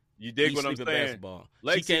basketball. Lexi. You dig Eat, what I'm sleep, and saying? basketball.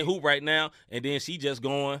 Lexi, She can't hoop right now, and then she just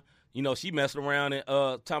going, she messing around and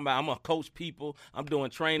talking about I'm going to coach people. I'm doing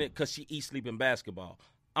training because she eats, sleep, and basketball.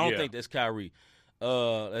 I don't think that's Kyrie.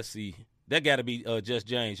 Let's see. That got to be Just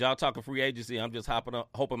James. Y'all talking free agency. I'm just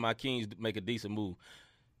hoping my Kings make a decent move.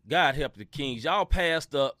 God help the Kings. Y'all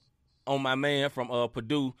passed up on my man from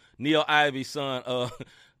Purdue, Neil Ivy's son.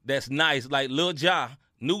 That's nice, like Lil Ja,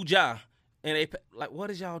 new Ja, and they like, what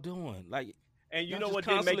is y'all doing? Like, and you y'all know just what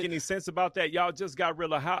didn't make any sense about that? Y'all just got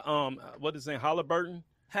rid of Halliburton.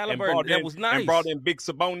 That was nice. And brought in Big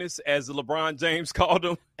Sabonis, as LeBron James called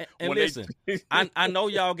him. And listen, I know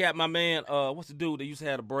y'all got my man. What's the dude that used to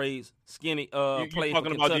have the braids, skinny? You played talking for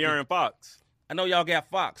about Kentucky. De'Aaron Fox? I know y'all got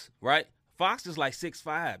Fox, right? Fox is like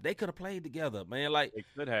 6'5". They could have played together, man. Like They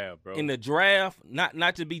could have, bro. in the draft,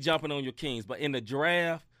 not to be jumping on your Kings, but in the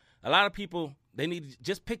draft, a lot of people they need to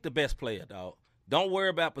just pick the best player, dog. Don't worry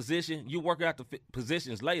about position. You work out the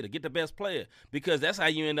positions later. Get the best player because that's how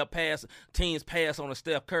you end up passing. Teams pass on a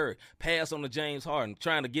Steph Curry, pass on a James Harden,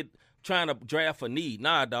 trying to draft for need.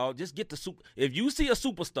 Nah, dog. Just get the super. If you see a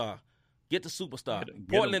superstar, get the superstar.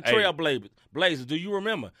 Portland Trail Blazers. Do you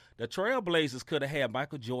remember the Trail Blazers could have had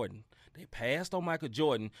Michael Jordan? They passed on Michael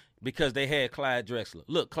Jordan because they had Clyde Drexler.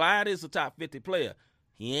 Look, Clyde is a top 50 player.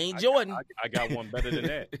 He ain't Jordan. I got one better than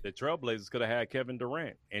that. The Trailblazers could have had Kevin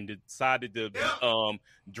Durant and decided to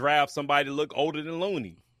draft somebody to look older than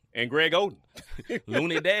Looney and Greg Oden.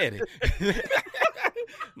 Looney Daddy.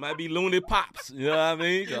 Might be Looney Pops. You know what I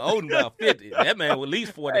mean? Oden about 50. That man was at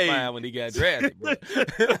least 45 when he got drafted. Bro.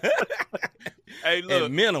 Hey, look.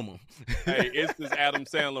 At minimum. Hey, it's this Adam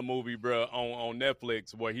Sandler movie, bro, on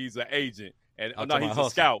Netflix where he's an agent. And I'm no, talking he's about a Hustle.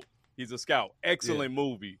 scout. He's a scout. Excellent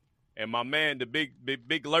movie. And my man, the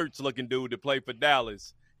big lurch looking dude that played for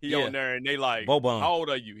Dallas, he on there and they like, Boban. how old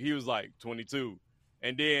are you? He was like 22.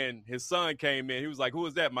 And then his son came in. He was like, who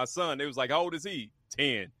is that? My son. They was like, how old is he?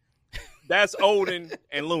 10. That's Oden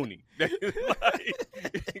and Looney. Hustle.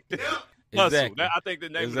 Exactly. I think the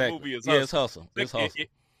name of the movie is Hustle. Yeah, it's Hustle. It's Hustle.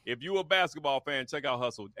 If you a basketball fan, check out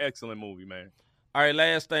Hustle. Excellent movie, man. All right,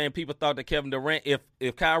 last thing. People thought that Kevin Durant,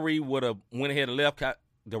 if Kyrie would have went ahead and left,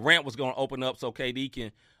 Durant was going to open up so KD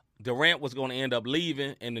can – Durant was going to end up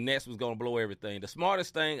leaving, and the Nets was going to blow everything. The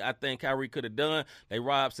smartest thing I think Kyrie could have done, like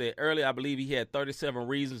Rob said earlier, I believe he had 37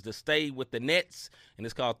 reasons to stay with the Nets, and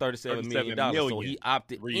it's called $37 million. So he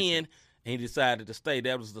opted in, and he decided to stay.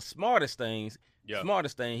 That was the smartest thing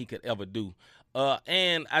he could ever do.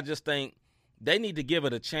 And I just think they need to give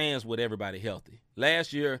it a chance with everybody healthy.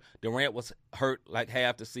 Last year, Durant was hurt like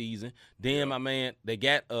half the season. Then, my man, they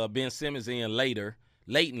got Ben Simmons in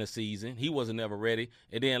late in the season. He wasn't ever ready.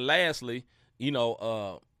 And then lastly,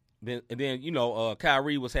 Kyrie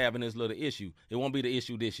was having his little issue. It won't be the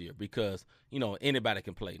issue this year because, anybody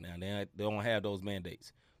can play now. They don't have those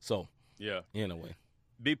mandates. So, anyway.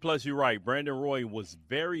 B+, you're right. Brandon Roy was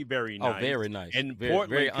very, very nice. Oh, very nice. And very,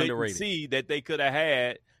 Portland very couldn't underrated. see that they could have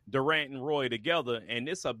had Durant and Roy together, and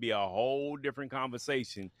this will be a whole different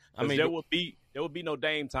conversation. I mean, there would be no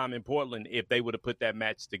Dame time in Portland if they would have put that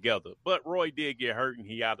match together. But Roy did get hurt, and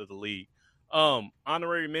he out of the league.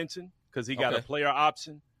 Honorary mention because he got a player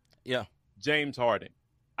option. Yeah, James Harden.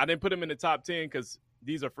 I didn't put him in the top 10 because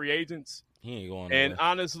these are free agents. He ain't going And nowhere.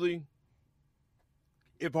 honestly,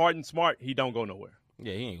 if Harden's smart, he don't go nowhere.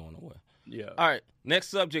 Yeah, he ain't going nowhere. Yeah. All right, next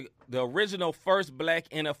subject. The original first black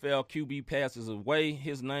NFL QB passes away.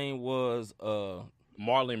 His name was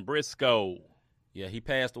Marlon Briscoe. Yeah, he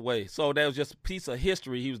passed away. So that was just a piece of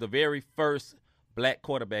history. He was the very first black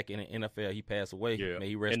quarterback in the NFL. He passed away. Yeah, May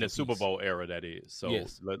he rest in the peace. Super Bowl era, that is. So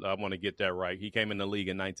Yes. I want to get that right. He came in the league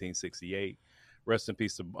in 1968. Rest in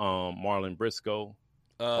peace to Marlon Briscoe.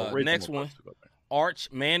 Next one, Arch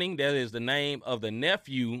Manning. That is the name of the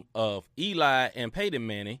nephew of Eli and Peyton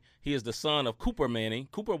Manning. He is the son of Cooper Manning.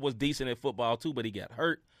 Cooper was decent at football too, but he got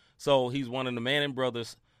hurt. So he's one of the Manning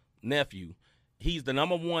brothers' nephew. He's the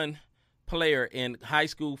number one player in high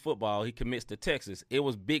school football. He commits to Texas. It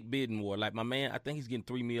was big bidding war. Like my man, I think he's getting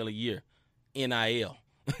 $3 million a year, NIL,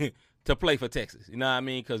 to play for Texas. You know what I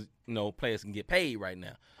mean? Because players can get paid right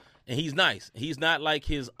now, and he's nice. He's not like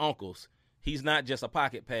his uncles. He's not just a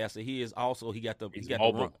pocket passer. He is also he got the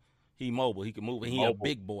mobile. run. He mobile. He can move. And he a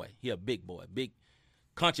big boy. He a big boy. Big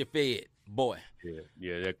country fed boy.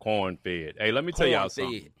 Yeah, that corn fed. Hey, let me tell y'all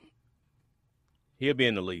something. Fed. He'll be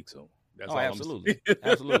in the league soon. That's all absolutely. I'm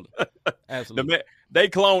Absolutely. Absolutely. They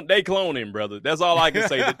clone him, brother. That's all I can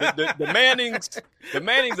say. The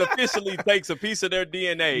Mannings officially takes a piece of their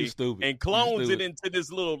DNA and clones it into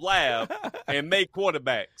this little lab and make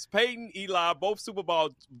quarterbacks. Peyton, Eli, both Super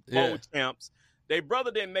Bowl champs. Their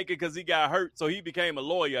brother didn't make it because he got hurt, so he became a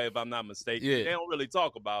lawyer, if I'm not mistaken. Yeah. They don't really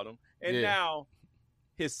talk about him. And now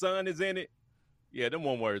his son is in it. Yeah, them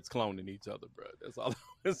one words cloning each other, bro. That's all I'm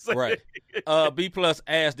gonna say. Right. B plus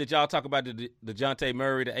asked, did y'all talk about the DeJounte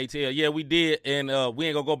Murray, the ATL? Yeah, we did, and we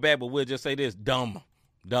ain't gonna go back, but we'll just say this: dumb move.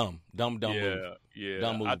 Dumb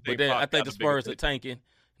move. I think the Spurs are tanking, and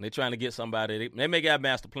they're trying to get somebody. They may got a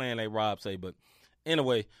master plan, like Rob say, but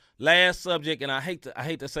anyway, last subject, and I hate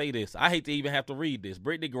to say this. I hate to even have to read this.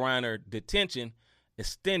 Brittany Griner detention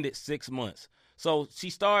extended 6 months. So she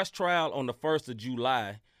starts trial on the 1st of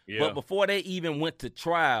July. Yeah. But before they even went to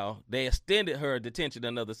trial, they extended her detention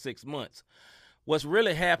another 6 months. What's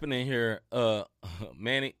really happening here, the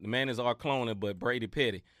Mannings are cloning, but Brady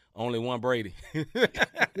Petty. Only one Brady.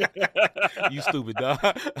 You stupid, dog.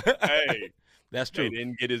 Hey. That's true. He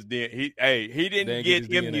didn't get his DNA. He didn't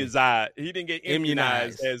get immunized. He didn't get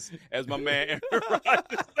immunized as my man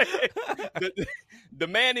Roger said. The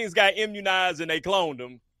Mannings got immunized and they cloned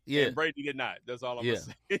him. Yeah. And Brady did not. That's all I'm going to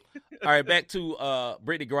say. All right, back to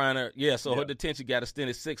Brittany Griner. Yeah, so her detention got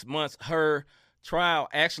extended 6 months. Her trial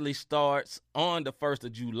actually starts on the 1st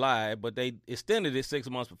of July, but they extended it 6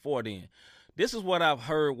 months before then. This is what I've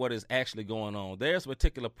heard what is actually going on. There's a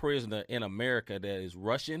particular prisoner in America that is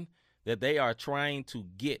Russian that they are trying to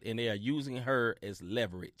get, and they are using her as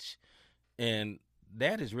leverage. And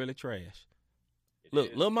that is really trash.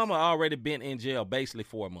 Look, Lil Mama already been in jail basically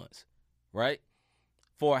 4 months, right?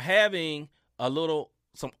 For having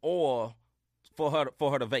some oil for her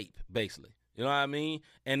to vape, basically. You know what I mean?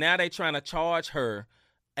 And now they trying to charge her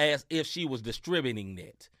as if she was distributing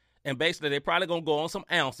that. And basically they probably going to go on some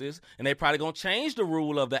ounces, and they probably going to change the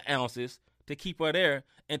rule of the ounces to keep her there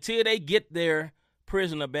until they get their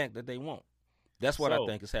prisoner back that they want. That's what I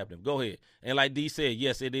think is happening. Go ahead. And like D said,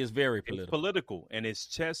 yes, it is very political. It's political, and it's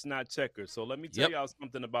chess, not checkers. So let me tell y'all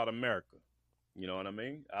something about America. You know what I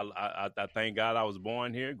mean? I thank God I was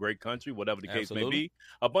born here, great country, whatever the case may be.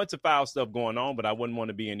 A bunch of foul stuff going on, but I wouldn't want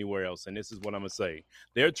to be anywhere else. And this is what I'm going to say.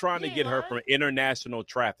 They're trying to get her from international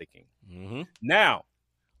trafficking. Mm-hmm. Now,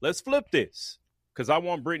 let's flip this, because I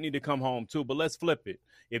want Brittany to come home too, but let's flip it.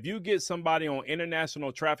 If you get somebody on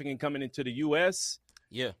international trafficking coming into the U.S.,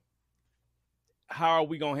 how are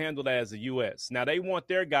we going to handle that as the U.S.? Now, they want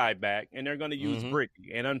their guy back, and they're going to use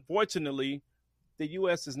Brittany. And unfortunately, the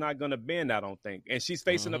U.S. is not going to bend, I don't think. And she's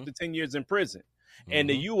facing up to 10 years in prison. And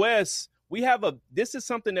the U.S., this is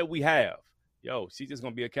something that we have. Yo, she's just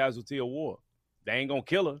going to be a casualty of war. They ain't going to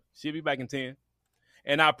kill her. She'll be back in 10.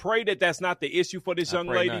 And I pray that that's not the issue for this young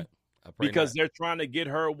lady, because they're trying to get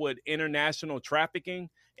her with international trafficking.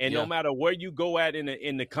 And no matter where you go at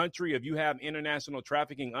in the country, if you have international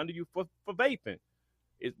trafficking under you for vaping,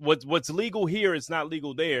 what's legal here is not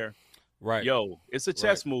legal there. Right. Yo, it's a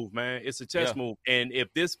chess move, man. It's a chess move. And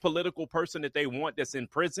if this political person that they want that's in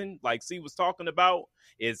prison, like C was talking about,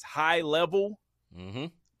 is high level,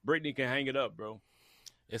 Brittany can hang it up, bro.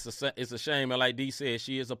 It's a shame. And like D said,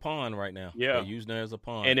 she is a pawn right now. Yeah. They're using her as a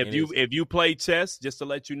pawn. And if you play chess, just to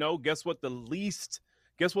let you know, guess what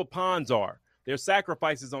pawns are? They're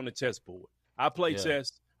sacrifices on the chessboard. I play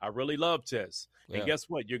chess. I really love chess. And guess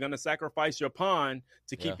what? You're going to sacrifice your pawn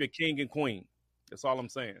to keep your king and queen. That's all I'm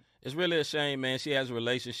saying. It's really a shame, man. She has a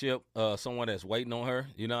relationship, someone that's waiting on her.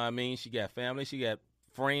 You know what I mean? She got family. She got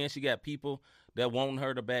friends. She got people that want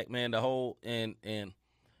her to back, man. And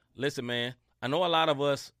listen, man, I know a lot of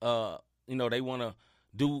us, they want to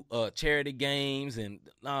do charity games and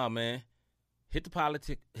man, hit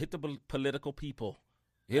the political people.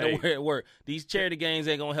 Hit them where it work. These charity games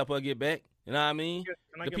ain't gonna help her get back. You know what I mean?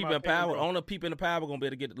 The people in power, only people in the power gonna be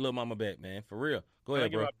able to get the little mama back, man. For real. Go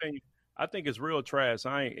ahead, bro. I think it's real trash.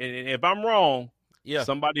 And if I'm wrong,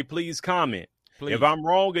 somebody please comment. Please. If I'm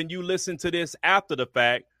wrong and you listen to this after the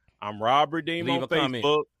fact, I'm Rob Redeem on Facebook.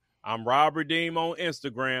 Comment. I'm Rob Redeem on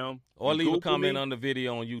Instagram. Or leave a comment on the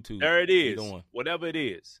video on YouTube. There it is. Whatever it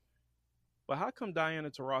is. But how come Diana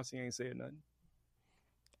Taurasi ain't saying nothing?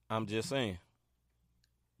 I'm just saying.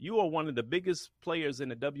 You are one of the biggest players in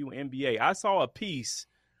the WNBA. I saw a piece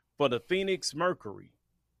for the Phoenix Mercury,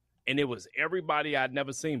 and it was everybody I'd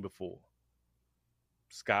never seen before.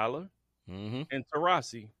 Skylar and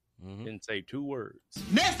Taurasi didn't say 2 words.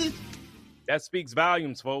 Message. That speaks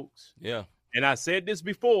volumes, folks. Yeah. And I said this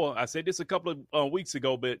before. I said this a couple of weeks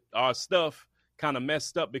ago, but our stuff kind of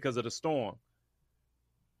messed up because of the storm.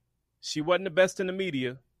 She wasn't the best in the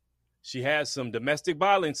media. She has some domestic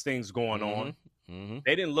violence things going on.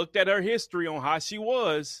 They didn't look at her history on how she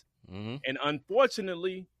was. And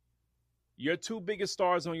unfortunately, your 2 biggest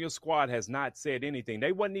stars on your squad has not said anything.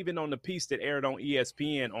 They wasn't even on the piece that aired on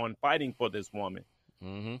ESPN on fighting for this woman.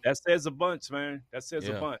 That says a bunch, man. That says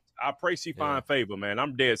a bunch. I pray she find favor, man.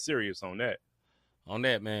 I'm dead serious on that. On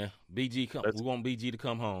that, man. BG, we want BG to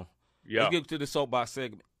come home. Yeah. Let's get to the soapbox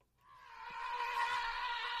segment.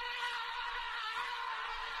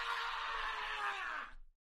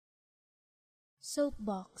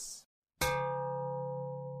 Soapbox.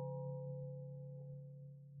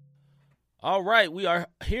 All right, we are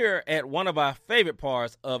here at one of our favorite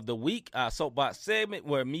parts of the week, our soapbox segment,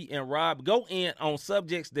 where me and Rob go in on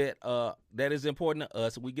subjects that is important to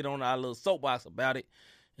us. We get on our little soapbox about it,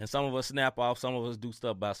 and some of us snap off. Some of us do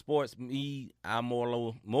stuff about sports. I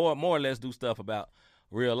more or less do stuff about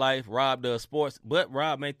real life. Rob does sports, but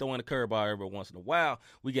Rob may throw in a curveball every once in a while.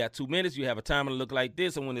 We got 2 minutes. You have a timer to look like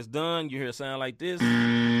this, and when it's done, you hear a sound like this.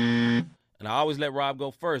 And I always let Rob go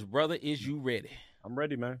first. Brother, is you ready? I'm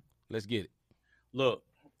ready, man. Let's get it. Look,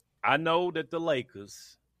 I know that the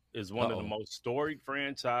Lakers is one of the most storied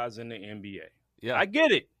franchises in the NBA. Yeah. I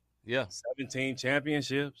get it. Yeah. 17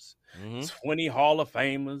 championships, 20 Hall of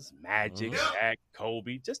Famers, Magic, Shaq,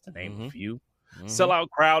 Kobe, just to name a few. Sellout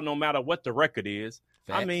crowd no matter what the record is.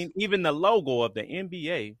 Facts. I mean, even the logo of the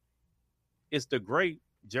NBA is the great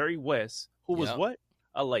Jerry West, who was what?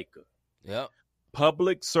 A Laker. Yep.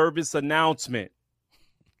 Public service announcement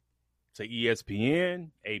to ESPN,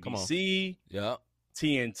 ABC,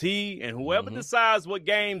 TNT, and whoever decides what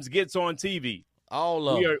games gets on TV. All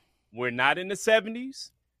of them. We're not in the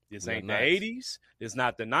 70s. This ain't the 80s. It's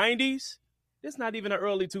not the 90s. It's not even the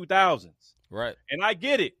early 2000s. Right. And I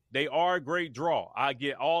get it. They are a great draw. I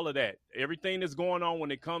get all of that. Everything that's going on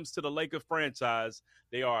when it comes to the Lakers franchise,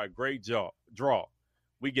 they are a great draw.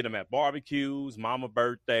 We get them at barbecues, mama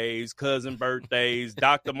birthdays, cousin birthdays,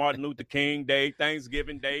 Dr. Martin Luther King Day,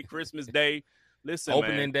 Thanksgiving Day, Christmas Day. Listen,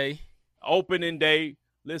 Opening day. Opening day.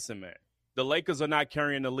 Listen, man, the Lakers are not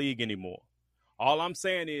carrying the league anymore. All I'm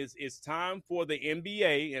saying is it's time for the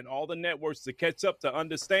NBA and all the networks to catch up to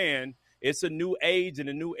understand it's a new age and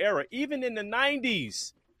a new era. Even in the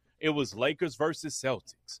 90s, it was Lakers versus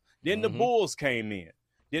Celtics. Then the Bulls came in.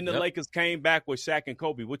 Then the Lakers came back with Shaq and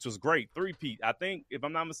Kobe, which was great. Three-peat. I think, if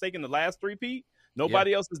I'm not mistaken, the last three-peat.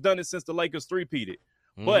 Nobody else has done it since the Lakers three-peated.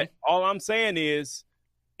 But all I'm saying is,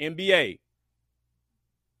 NBA,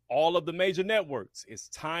 all of the major networks, it's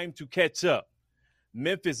time to catch up.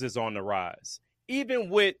 Memphis is on the rise. Even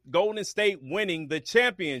with Golden State winning the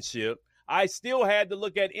championship, I still had to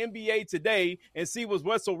look at NBA Today and see was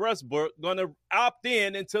Russell Westbrook going to opt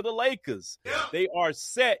in into the Lakers. Yeah. They are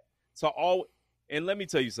set to all. And let me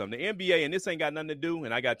tell you something. The NBA, and this ain't got nothing to do,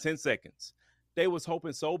 and I got 10 seconds. They was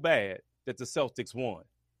hoping so bad that the Celtics won.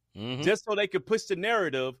 Just so they could push the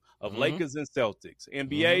narrative of Lakers and Celtics.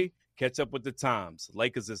 NBA, catch up with the times.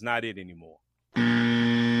 Lakers is not it anymore.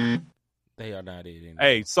 They are not it anymore.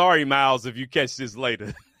 Hey, sorry, Miles, if you catch this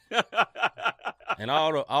later. And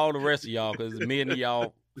all the rest of y'all, because many of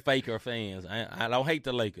y'all faker fans. I don't hate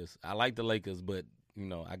the Lakers. I like the Lakers, but you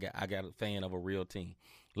know, I got a fan of a real team.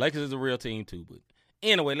 Lakers is a real team too, but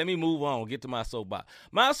Anyway, let me move on. Get to my soapbox.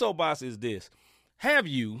 My soapbox is this: Have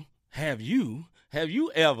you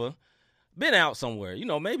ever been out somewhere?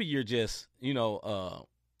 Maybe you're just, you're out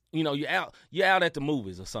at the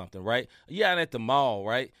movies or something, right? You're out at the mall,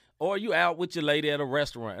 right? Or you out with your lady at a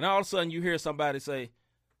restaurant, and all of a sudden you hear somebody say,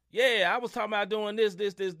 "Yeah, I was talking about doing this.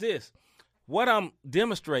 What I'm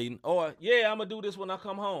demonstrating," or "Yeah, I'm gonna do this when I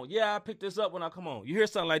come home. Yeah, I pick this up when I come home." You hear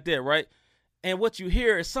something like that, right? And what you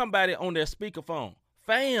hear is somebody on their speakerphone.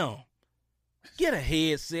 Fam, get a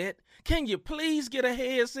headset. Can you please get a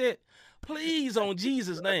headset? Please, on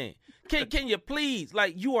Jesus' name. Can you please?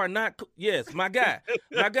 Like, you are not. Yes, my guy.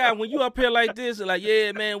 When you up here like this, like,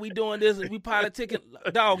 yeah, man, we doing this and we politicking.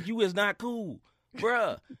 Dog, you is not cool,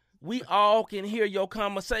 bruh. We all can hear your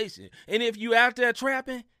conversation. And if you out there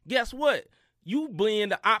trapping, guess what? You being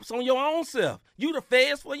the ops on your own self. You the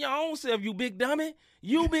feds for your own self, you big dummy.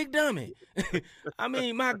 You big dummy. I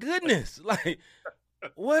mean, my goodness. Like,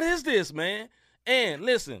 what is this, man? And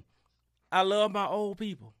listen, I love my old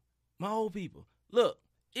people. Look,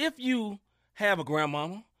 if you have a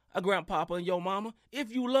grandmama, a grandpapa, and your mama,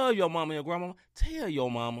 if you love your mama and your grandmama, tell your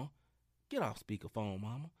mama, get off speakerphone,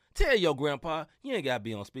 mama. Tell your grandpa, you ain't got to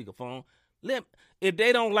be on speakerphone. If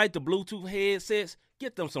they don't like the Bluetooth headsets,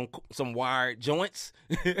 get them some wired joints.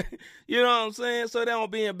 You know what I'm saying? So they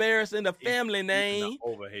don't be embarrassed in the family name.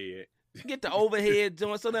 Overhead. Get the overhead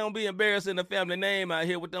joints so they don't be embarrassed in the family name out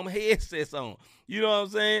here with them headsets on. You know what I'm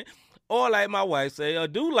saying? Or like my wife say, or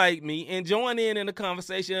do like me and join in the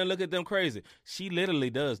conversation and look at them crazy. She literally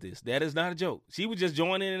does this. That is not a joke. She would just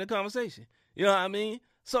join in the conversation. You know what I mean?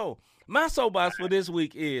 So my soapbox for this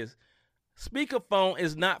week is speakerphone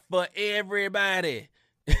is not for everybody.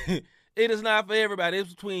 It is not for everybody.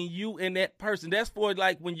 It's between you and that person. That's for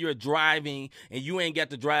like when you're driving and you ain't got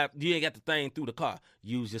the thing through the car.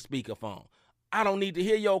 Use your speakerphone. I don't need to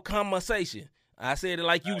hear your conversation. I said it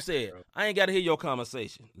like you said. I ain't got to hear your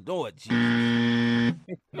conversation. Lord Jesus.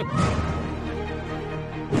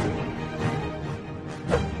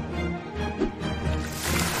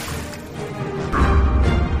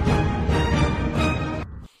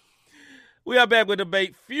 We are back with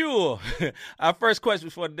Debate Fuel. Our first question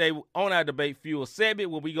for today on our Debate Fuel segment,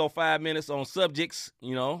 where we go 5 minutes on subjects,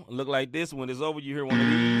 look like this. When it's over, you hear one of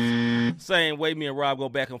these. Same way me and Rob go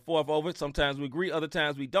back and forth over it. Sometimes we agree, other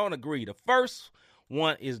times we don't agree. The first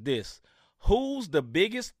one is this. Who's the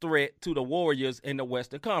biggest threat to the Warriors in the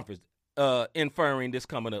Western Conference, inferring this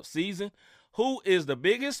coming up season? Who is the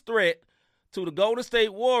biggest threat to the Golden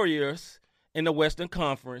State Warriors in the Western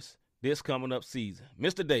Conference this coming up season?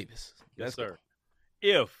 Mr. Davis. Yes, sir.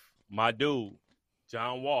 If my dude,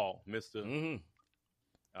 John Wall, Mr.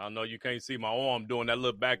 I know you can't see my arm doing that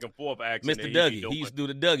little back and forth action. Mr. Dougie. He used to do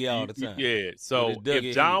the Dougie all the time. Yeah. So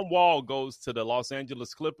if John Wall goes to the Los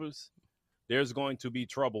Angeles Clippers, there's going to be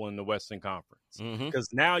trouble in the Western Conference. Because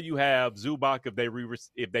now you have Zubac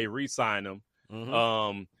if they re-sign him.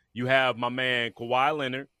 You have my man Kawhi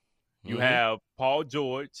Leonard. You have Paul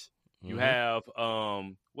George. You have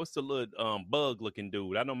what's the little bug-looking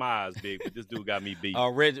dude? I know my eyes big, but this dude got me beat.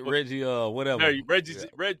 Reggie, whatever.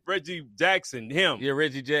 Reggie Jackson, him. Yeah,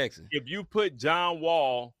 Reggie Jackson. If you put John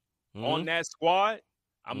Wall on that squad,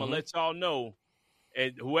 I'm going to let y'all know.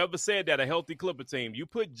 And whoever said that, a healthy Clipper team, you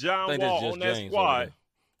put John Wall on that squad,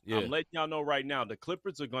 I'm letting y'all know right now, the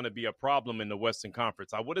Clippers are going to be a problem in the Western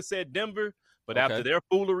Conference. I would have said Denver, but after their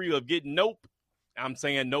foolery of getting nope, I'm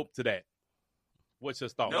saying nope to that. What's your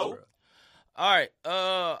thoughts, bro? All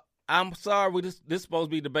right. I'm sorry. This is supposed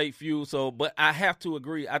to be Debate Fuel, but I have to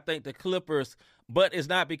agree. I think the Clippers, but it's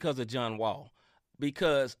not because of John Wall,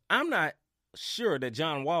 because I'm not sure that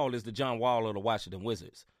John Wall is the John Wall of the Washington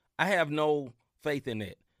Wizards. I have no faith in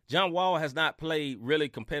that. John Wall has not played really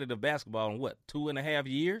competitive basketball in 2.5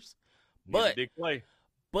 years? But Clay.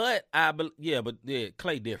 But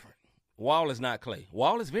Clay different. Wall is not Clay.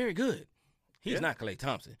 Wall is very good. He's not Klay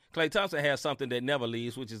Thompson. Klay Thompson has something that never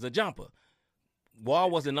leaves, which is a jumper.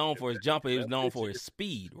 Wall wasn't known for his jumper. He was known for his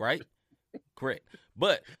speed, right? Correct.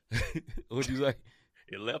 But what'd you say?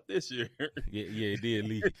 It left this year. Yeah, it did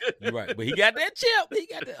leave. You're right. But he got that chip. He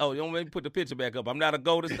got that. Oh, you don't make me put the picture back up. I'm not a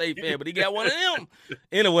Golden State fan, but he got one of them.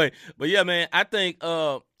 Anyway, but yeah, man, I think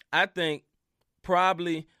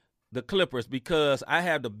probably the Clippers, because I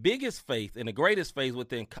have the biggest faith and the greatest faith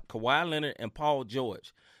within Kawhi Leonard and Paul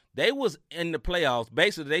George. They was in the playoffs.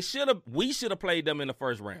 Basically, we should have played them in the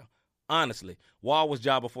first round. Honestly, Wall was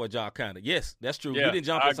job before job kind of. Yes, that's true. Yeah, we didn't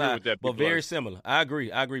jump aside, but very similar. I agree,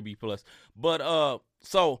 B+. But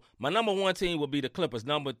so my number one team would be the Clippers.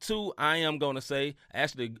 Number two, I am going to say,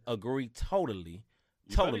 actually agree totally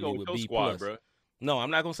with B+. Squad, bro. No,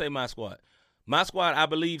 I'm not going to say my squad. My squad, I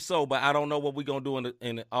believe so, but I don't know what we're going to do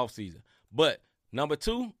in the offseason. But number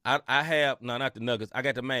 2, I have – no, not the Nuggets. I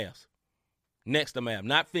got the Mavs. Next to Mavs.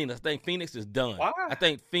 Not Phoenix. I think Phoenix is done. Why? I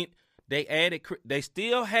think they added – they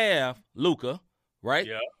still have Luka, right?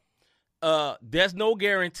 Yeah. There's no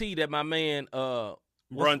guarantee that my man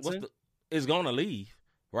Brunson is going to leave,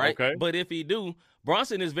 right? Okay. But if he do,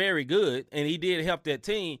 Brunson is very good, and he did help that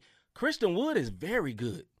team. Christian Wood is very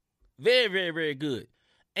good. Very, very, very good.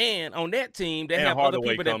 And on that team, they have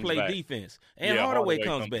Hardaway other people that play back. defense. And Hardaway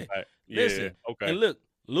comes back. Yeah, Listen, okay. and look,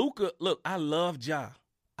 Luka, I love Ja.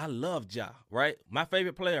 I love Ja, right? My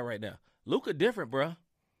favorite player right now. Luka different, bro.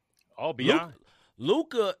 Oh, beyond.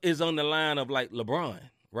 Luka is on the line of like LeBron,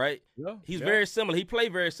 right? Yeah, He's very similar. He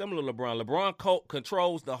played very similar to LeBron. LeBron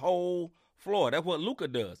controls the whole floor. That's what Luka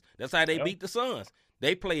does. That's how they beat the Suns.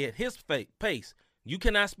 They play at his pace. You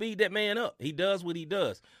cannot speed that man up. He does what he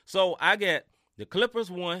does. So I got the Clippers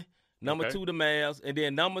 1, number 2 the Mavs, and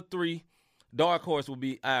then number 3, dark horse will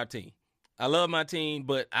be our team. I love my team,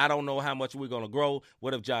 but I don't know how much we're going to grow.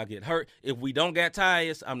 What if Ja get hurt? If we don't got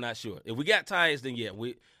Tyus, I'm not sure. If we got Tyus, then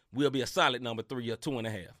we'll be a solid number 3 or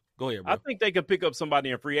 2.5. Go ahead, bro. I think they could pick up somebody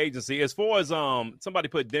in free agency. As far as somebody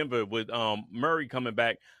put Denver with Murray coming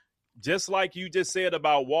back, just like you just said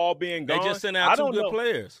about Wall being gone. They just sent out 2 good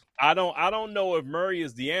players. I don't know if Murray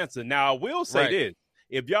is the answer. Now I will say this.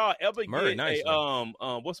 If y'all ever Murray, get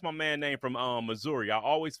what's my man name from Missouri? I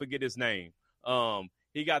always forget his name.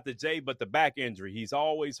 He got the J, but the back injury. He's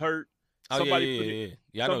always hurt. Somebody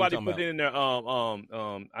put it in there.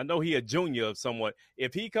 I know he a junior of somewhat.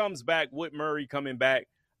 If he comes back with Murray coming back,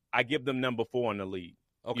 I give them number 4 in the league.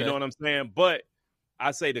 Okay. You know what I'm saying? But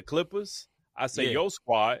I say the Clippers. I say your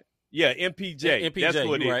squad. Yeah, MPJ. That's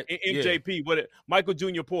what it is. Right. MJP. What? Michael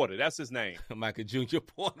Jr. Porter. That's his name. Michael Jr.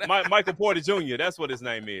 Porter. Michael Porter Jr. That's what his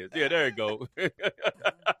name is. Yeah, there you go.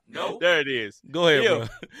 No, there it is. Go ahead,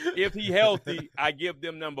 bro. If he healthy, I give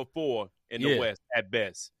them number 4 in the West at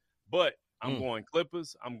best. But I'm going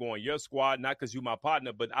Clippers. I'm going your squad, not because you're my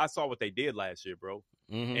partner, but I saw what they did last year, bro.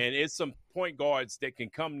 Mm-hmm. And it's some point guards that can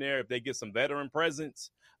come there if they get some veteran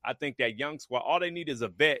presence. I think that young squad, all they need is a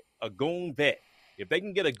goon vet. If they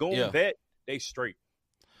can get a goon vet, they straight.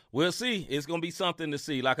 We'll see. It's going to be something to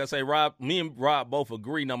see. Like I say, me and Rob both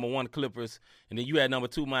agree, number 1, Clippers. And then you had number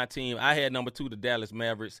 2, my team. I had number 2, the Dallas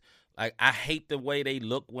Mavericks. Like, I hate the way they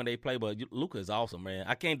look when they play, but Luka is awesome, man.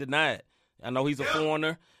 I can't deny it. I know he's a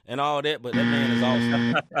foreigner and all that, but that man is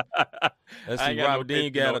awesome. Let's see, Robert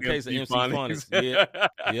Dean got a case of MC Phonics.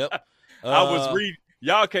 Yep. I was reading.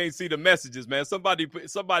 Y'all can't see the messages, man. Somebody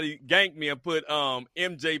ganked me and put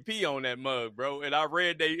MJP on that mug, bro. And I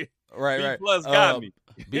read they B+ got me.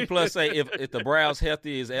 B+ say if the Browns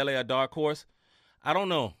healthy, is LA a dark horse? I don't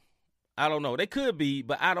know. They could be,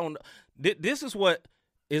 but I don't know. This is what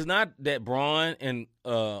is not that Braun and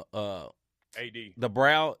AD. The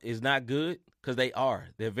Brow is not good because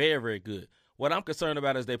they're very, very good. What I'm concerned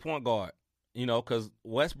about is their point guard. Because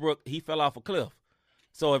Westbrook, he fell off a cliff.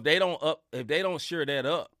 So if they don't sure that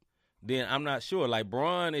up, then I'm not sure. Like,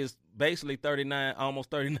 Braun is basically 39,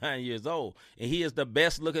 almost 39 years old, and he is the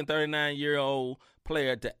best looking 39-year-old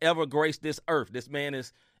player to ever grace this earth. This man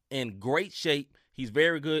is in great shape. He's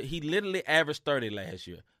very good. He literally averaged 30 last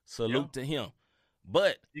year. Salute to him.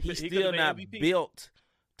 But he's still not built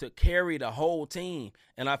to carry the whole team.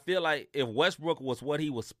 And I feel like if Westbrook was what he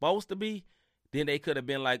was supposed to be, then they could have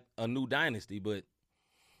been like a new dynasty. But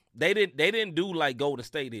they didn't do like Golden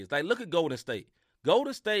State is. Like, look at Golden State.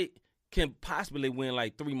 Golden State can possibly win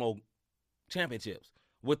like 3 more championships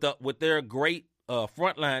with their great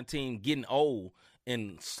frontline team getting old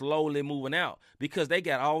and slowly moving out because they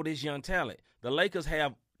got all this young talent. The Lakers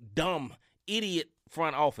have dumb, idiot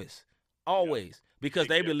front office always because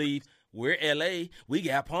they believe we're LA, we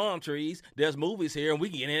got palm trees, there's movies here, and we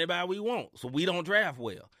can get anybody we want, so we don't draft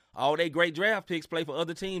well. All they great draft picks play for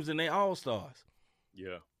other teams and they all-stars.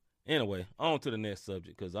 Yeah. Anyway, on to the next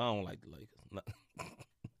subject because I don't like the Lakers.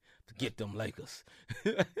 Forget them Lakers.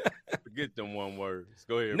 Forget them one words.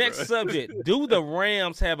 Go ahead, Next subject. Do the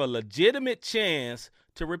Rams have a legitimate chance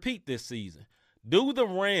to repeat this season? Do the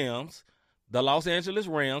Rams, the Los Angeles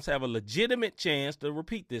Rams, have a legitimate chance to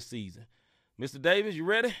repeat this season? Mr. Davis, you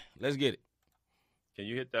ready? Let's get it. Can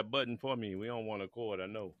you hit that button for me? We don't want to record, I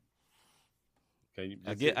know. Can you?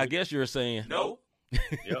 I guess you're saying no.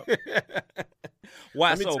 Yep.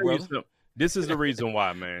 Why so, brother? This is the reason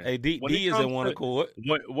why, man. Hey, D is in one accord.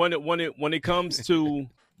 When it comes to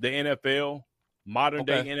the NFL, modern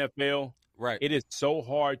day NFL, right? It is so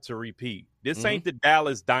hard to repeat. This ain't the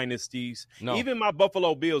Dallas dynasties. No. Even my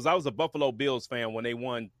Buffalo Bills. I was a Buffalo Bills fan when they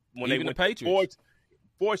won. When even they won the Patriots.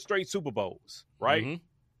 four straight Super Bowls, right?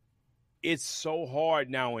 it's so hard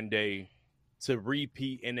nowadays to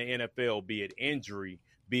repeat in the NFL, be it injury,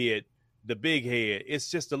 be it the big head.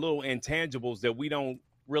 It's just the little intangibles that we don't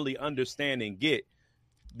really understand and get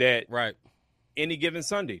that Right. any given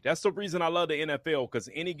Sunday. That's the reason I love the NFL, because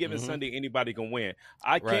any given Sunday, anybody can win.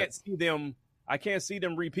 I can't see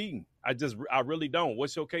them repeating. I really don't.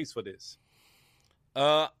 What's your case for this?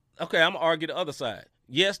 Okay, I'm gonna argue the other side.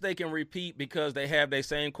 Yes, they can repeat because they have their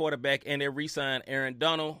same quarterback and they re-sign Aaron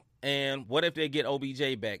Donald. And what if they get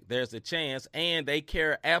OBJ back? There's a chance, and they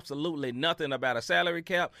care absolutely nothing about a salary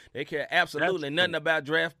cap. They care absolutely nothing about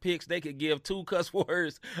draft picks. They could give 2 cuss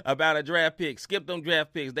words about a draft pick. Skip them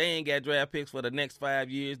draft picks. They ain't got draft picks for the next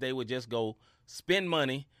 5 years. They would just go spend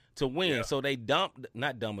money to win. Yeah. So they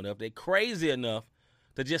not dumb enough. They crazy enough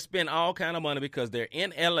to just spend all kind of money because they're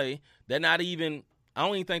in L.A. They're not even – I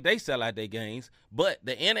don't even think they sell out their games, but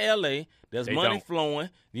they're in L.A. There's money flowing.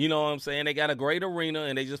 You know what I'm saying? They got a great arena,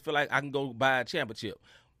 and they just feel like I can go buy a championship.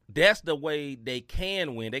 That's the way they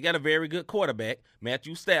can win. They got a very good quarterback,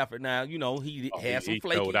 Matthew Stafford. Now, you know, he has some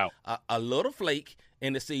flaky, a little flake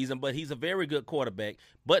in the season, but he's a very good quarterback.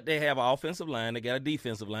 But they have an offensive line. They got a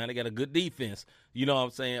defensive line. They got a good defense. You know what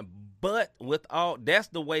I'm saying? But that's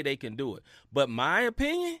the way they can do it. But my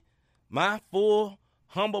opinion, my full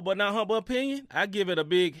humble but not humble opinion, I give it a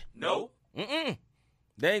big no.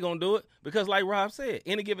 They ain't going to do it because, like Rob said,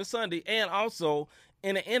 any given Sunday, and also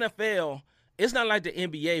in the NFL, it's not like the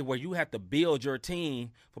NBA where you have to build your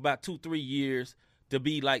team for about 2-3 years to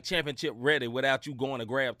be, like, championship ready without you going to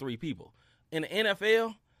grab 3 people. In the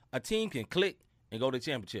NFL, a team can click and go to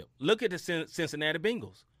championship. Look at the Cincinnati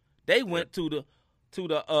Bengals. They went to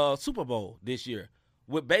the Super Bowl this year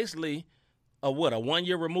with basically – a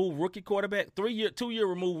 1-year removed rookie quarterback, 2-year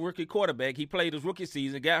removed rookie quarterback. He played his rookie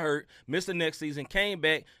season, got hurt, missed the next season, came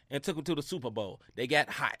back, and took him to the Super Bowl. They got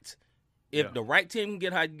hot. If the right team can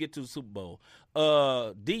get hot, you can get to the Super Bowl.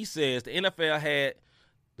 D says the NFL had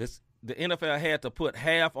this. The NFL had to put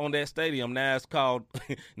half on that stadium. Now it's called.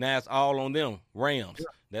 Now it's all on them. Rams.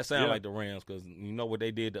 That sounds like the Rams because you know what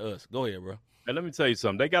they did to us. Go ahead, bro. And let me tell you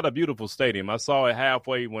something. They got a beautiful stadium. I saw it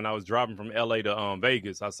halfway when I was driving from L.A. to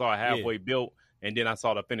Vegas. I saw it halfway built, and then I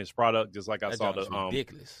saw the finished product, just like I saw the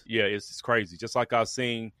ridiculous. Yeah, it's crazy. Just like I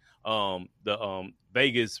seen the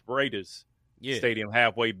Vegas Raiders stadium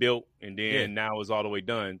halfway built, and then now it's all the way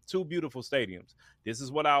done. 2 beautiful stadiums. This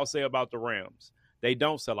is what I'll say about the Rams. They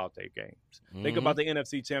don't sell out their games. Think about the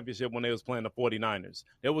NFC Championship when they was playing the 49ers.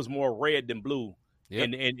 There was more red than blue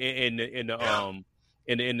in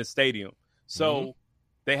the stadium. So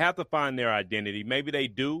they have to find their identity. Maybe they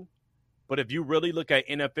do. But if you really look at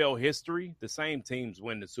NFL history, the same teams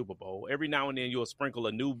win the Super Bowl. Every now and then you'll sprinkle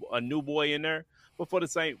a new boy in there. But for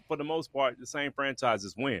the most part, the same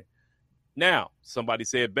franchises win. Now, somebody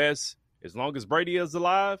said best, as long as Brady is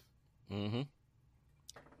alive, you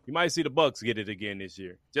might see the Bucs get it again this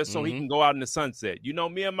year. Just so he can go out in the sunset. You know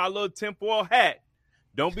me and my little tinfoil hat.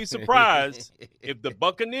 Don't be surprised if the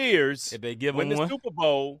Buccaneers if they give win him the one. Super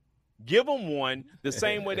Bowl. Give him one the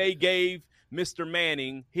same way they gave Mr.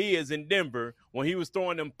 Manning his in Denver when he was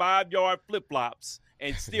throwing them 5-yard flip-flops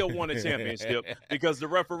and still won a championship because the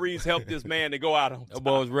referees helped this man to go out on top.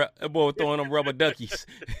 That boy was throwing them rubber duckies.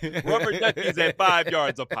 Rubber duckies at 5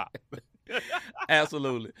 yards a pop.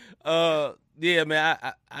 Absolutely. Yeah, man,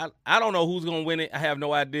 I don't know who's going to win it. I have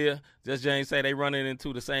no idea. Just James say they running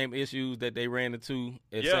into the same issues that they ran into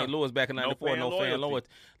at St. Louis back in 94. No fan loyalty.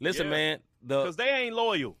 Listen, man. Because they ain't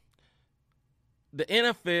loyal. The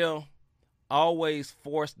NFL always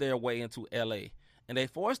forced their way into L.A., and they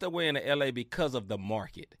forced their way into L.A. because of the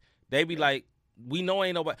market. They be like, we know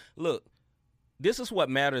ain't nobody. Look, this is what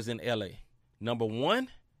matters in L.A. Number 1,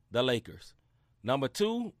 the Lakers. Number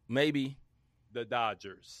 2, maybe the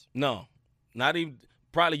Dodgers. No, not even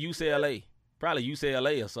probably UCLA. Probably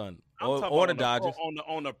UCLA or something. Or the Dodgers.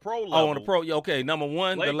 On the pro level. Oh, on the pro. Okay, number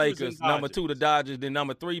 1, the Lakers. Number 2, the Dodgers. Then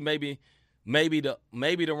number 3, maybe the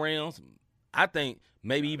Rams. I think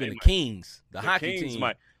maybe even the Kings, the hockey team.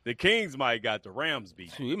 The Kings might got the Rams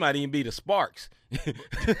beat. It might even be the Sparks.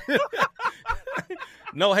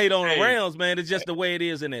 No hate on the Rams, man. It's just the way it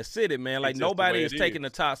is in that city, man. Like nobody is taking the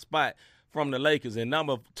top spot from the Lakers, and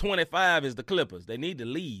number 25 is the Clippers. They need to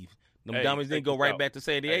leave. Them dummies didn't go right back to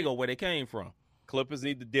San Diego where they came from. Clippers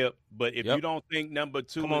need to dip, but if you don't think number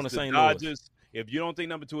 2 is the St. Dodgers, if you don't think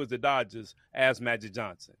number 2 is the Dodgers, ask Magic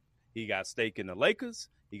Johnson. He got stake in the Lakers.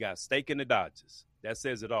 He got stake in the Dodgers. That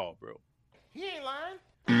says it all, bro. He ain't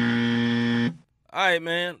lying. All right,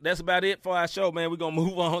 man. That's about it for our show, man. We're going to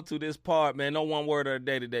move on to this part, man. No one word of the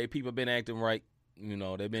day today. People been acting right. You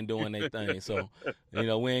know, they've been doing their thing. So, you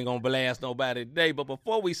know, we ain't going to blast nobody today. But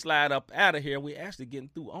before we slide up out of here, we actually getting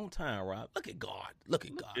through on time, Rob. Look at God. Look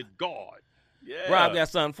at God. Look at God. Yeah. Rob got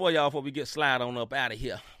something for y'all before we get slide on up out of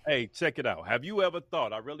here. Hey, check it out. Have you ever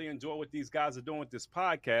thought, I really enjoy what these guys are doing with this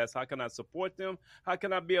podcast. How can I support them? How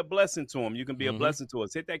can I be a blessing to them? You can be a blessing to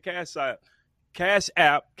us. Hit that Cash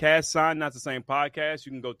App, cash sign, Not the Same Podcast.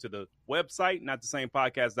 You can go to the website,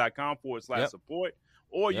 notthesamepodcast.com/support.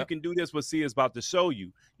 Or you can do this what C is about to show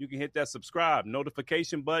you. You can hit that subscribe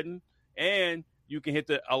notification button, and you can hit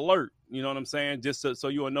the alert. You know what I'm saying? Just so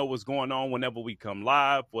you'll know what's going on whenever we come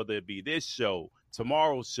live, whether it be this show,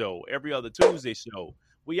 tomorrow's show, every other Tuesday show.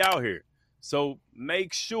 We out here. So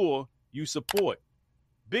make sure you support.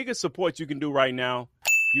 Biggest support you can do right now,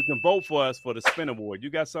 you can vote for us for the Spin Award. You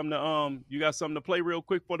got something to play real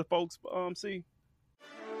quick for the folks, C?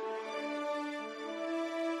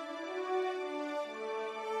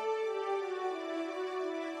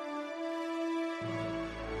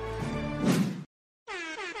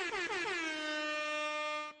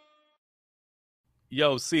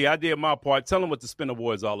 Yo, C, I did my part. Tell them what the Spin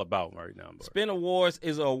Awards is all about right now, bro. Spin Awards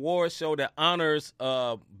is an award show that honors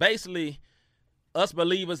basically us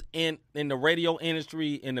believers in the radio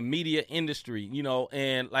industry, in the media industry, you know.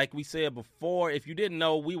 And like we said before, if you didn't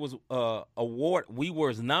know, we was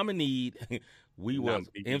nominated. We was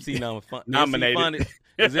MC nominated.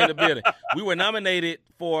 Is in the building. We were nominated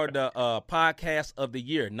for the podcast of the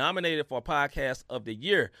year. Nominated for podcast of the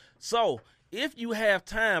year. So if you have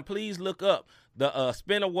time, please look up the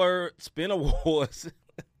Spin Awards.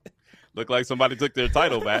 Look like somebody took their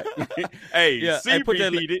title back. Hey, yeah, C put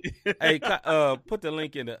repeated. Hey, put the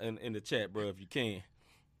link in the chat, bro, if you can.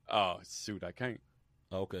 Oh shoot, I can't.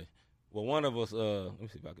 Okay. Well, one of us. Let me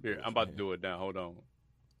see if I can. Here, I'm about to do it now. Hold on.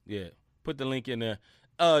 Yeah, put the link in there.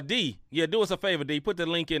 D, yeah, do us a favor, D. Put the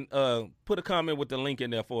link in. Put a comment with the link in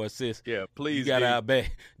there for us, sis. Yeah, please. You got our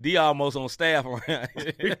back. D almost on staff around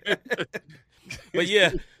here. But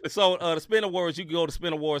yeah, so the Spin Awards, you can go to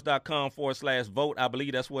spinawards.com/vote. I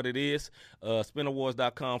believe that's what it is.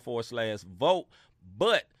 Spinawards.com/vote.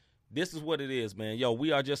 But this is what it is, man. Yo,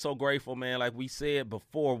 we are just so grateful, man. Like we said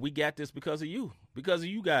before, we got this because of you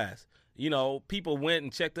guys. You know, people went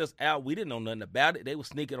and checked us out. We didn't know nothing about it. They were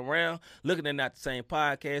sneaking around, looking at Not the Same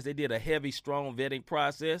Podcast. They did a heavy, strong vetting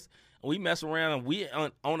process. We mess around, and we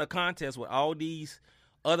on a contest with all these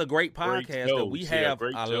other great podcasts that we have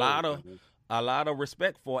a lot of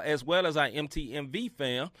respect for, as well as our MTMV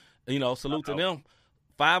fam. You know, salute to them.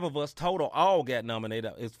 5 of us total all got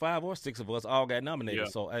nominated. It's 5 or 6 of us all got nominated. Yeah.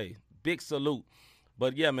 So, hey, big salute.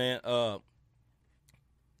 But, yeah, man,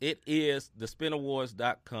 it is the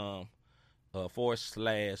spinawards.com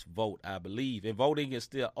 /vote, I believe. And voting is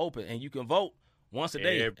still open. And you can vote once a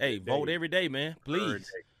day. Vote every day, man.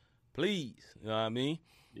 Please. Please. You know what I mean?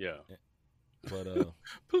 Yeah. But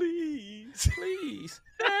please. Hey.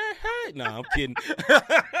 No, I'm kidding.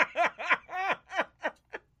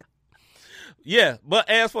 Yeah, but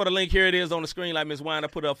as for the link, here it is on the screen like Ms. Winder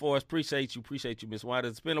put up for us. Appreciate you, Ms.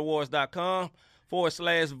 Winder. Spinawards.com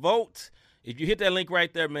 /vote. If you hit that link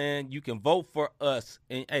right there, man, you can vote for us.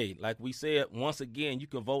 And, hey, like we said, once again, you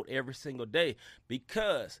can vote every single day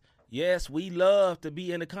because, yes, we love to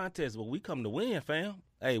be in the contest, but we come to win, fam.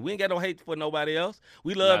 Hey, we ain't got no hate for nobody else.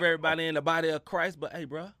 We love everybody in the body of Christ, but, hey,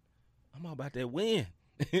 bro, I'm all about that win.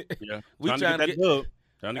 Yeah, we trying to get that dub.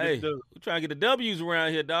 We trying to get the W's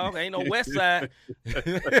around here, dog. Ain't no West Side.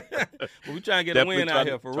 But we trying to get a win out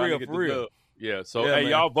here for real. Yeah, so, hey,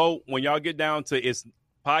 y'all vote. When y'all get down to it's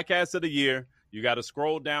podcast of the year, you got to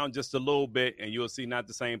scroll down just a little bit, and you'll see Not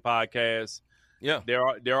the Same Podcast. Yeah.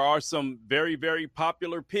 There are some very, very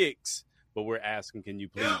popular picks, but we're asking, can you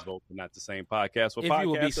please vote for Not the Same Podcast? For if podcast you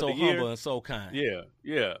would be so humble humble and so kind. Yeah.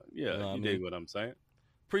 You dig what I'm saying?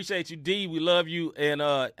 Appreciate you, D. We love you. And,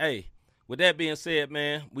 hey, with that being said,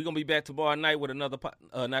 man, we're going to be back tomorrow night with another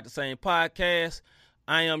Not the Same Podcast.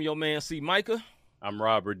 I am your man, C. Micah. I'm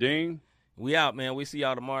Robert Dean. We out, man. We see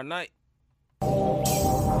y'all tomorrow night.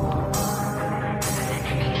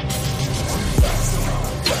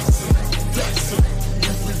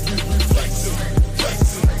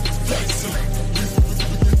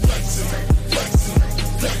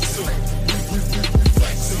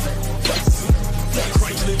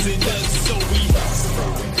 Christ lives in us, so we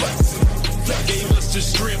gave us the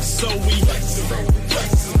strength, so we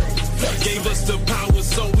gave us the power,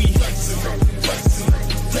 so we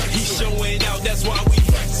he's showing out, that's why we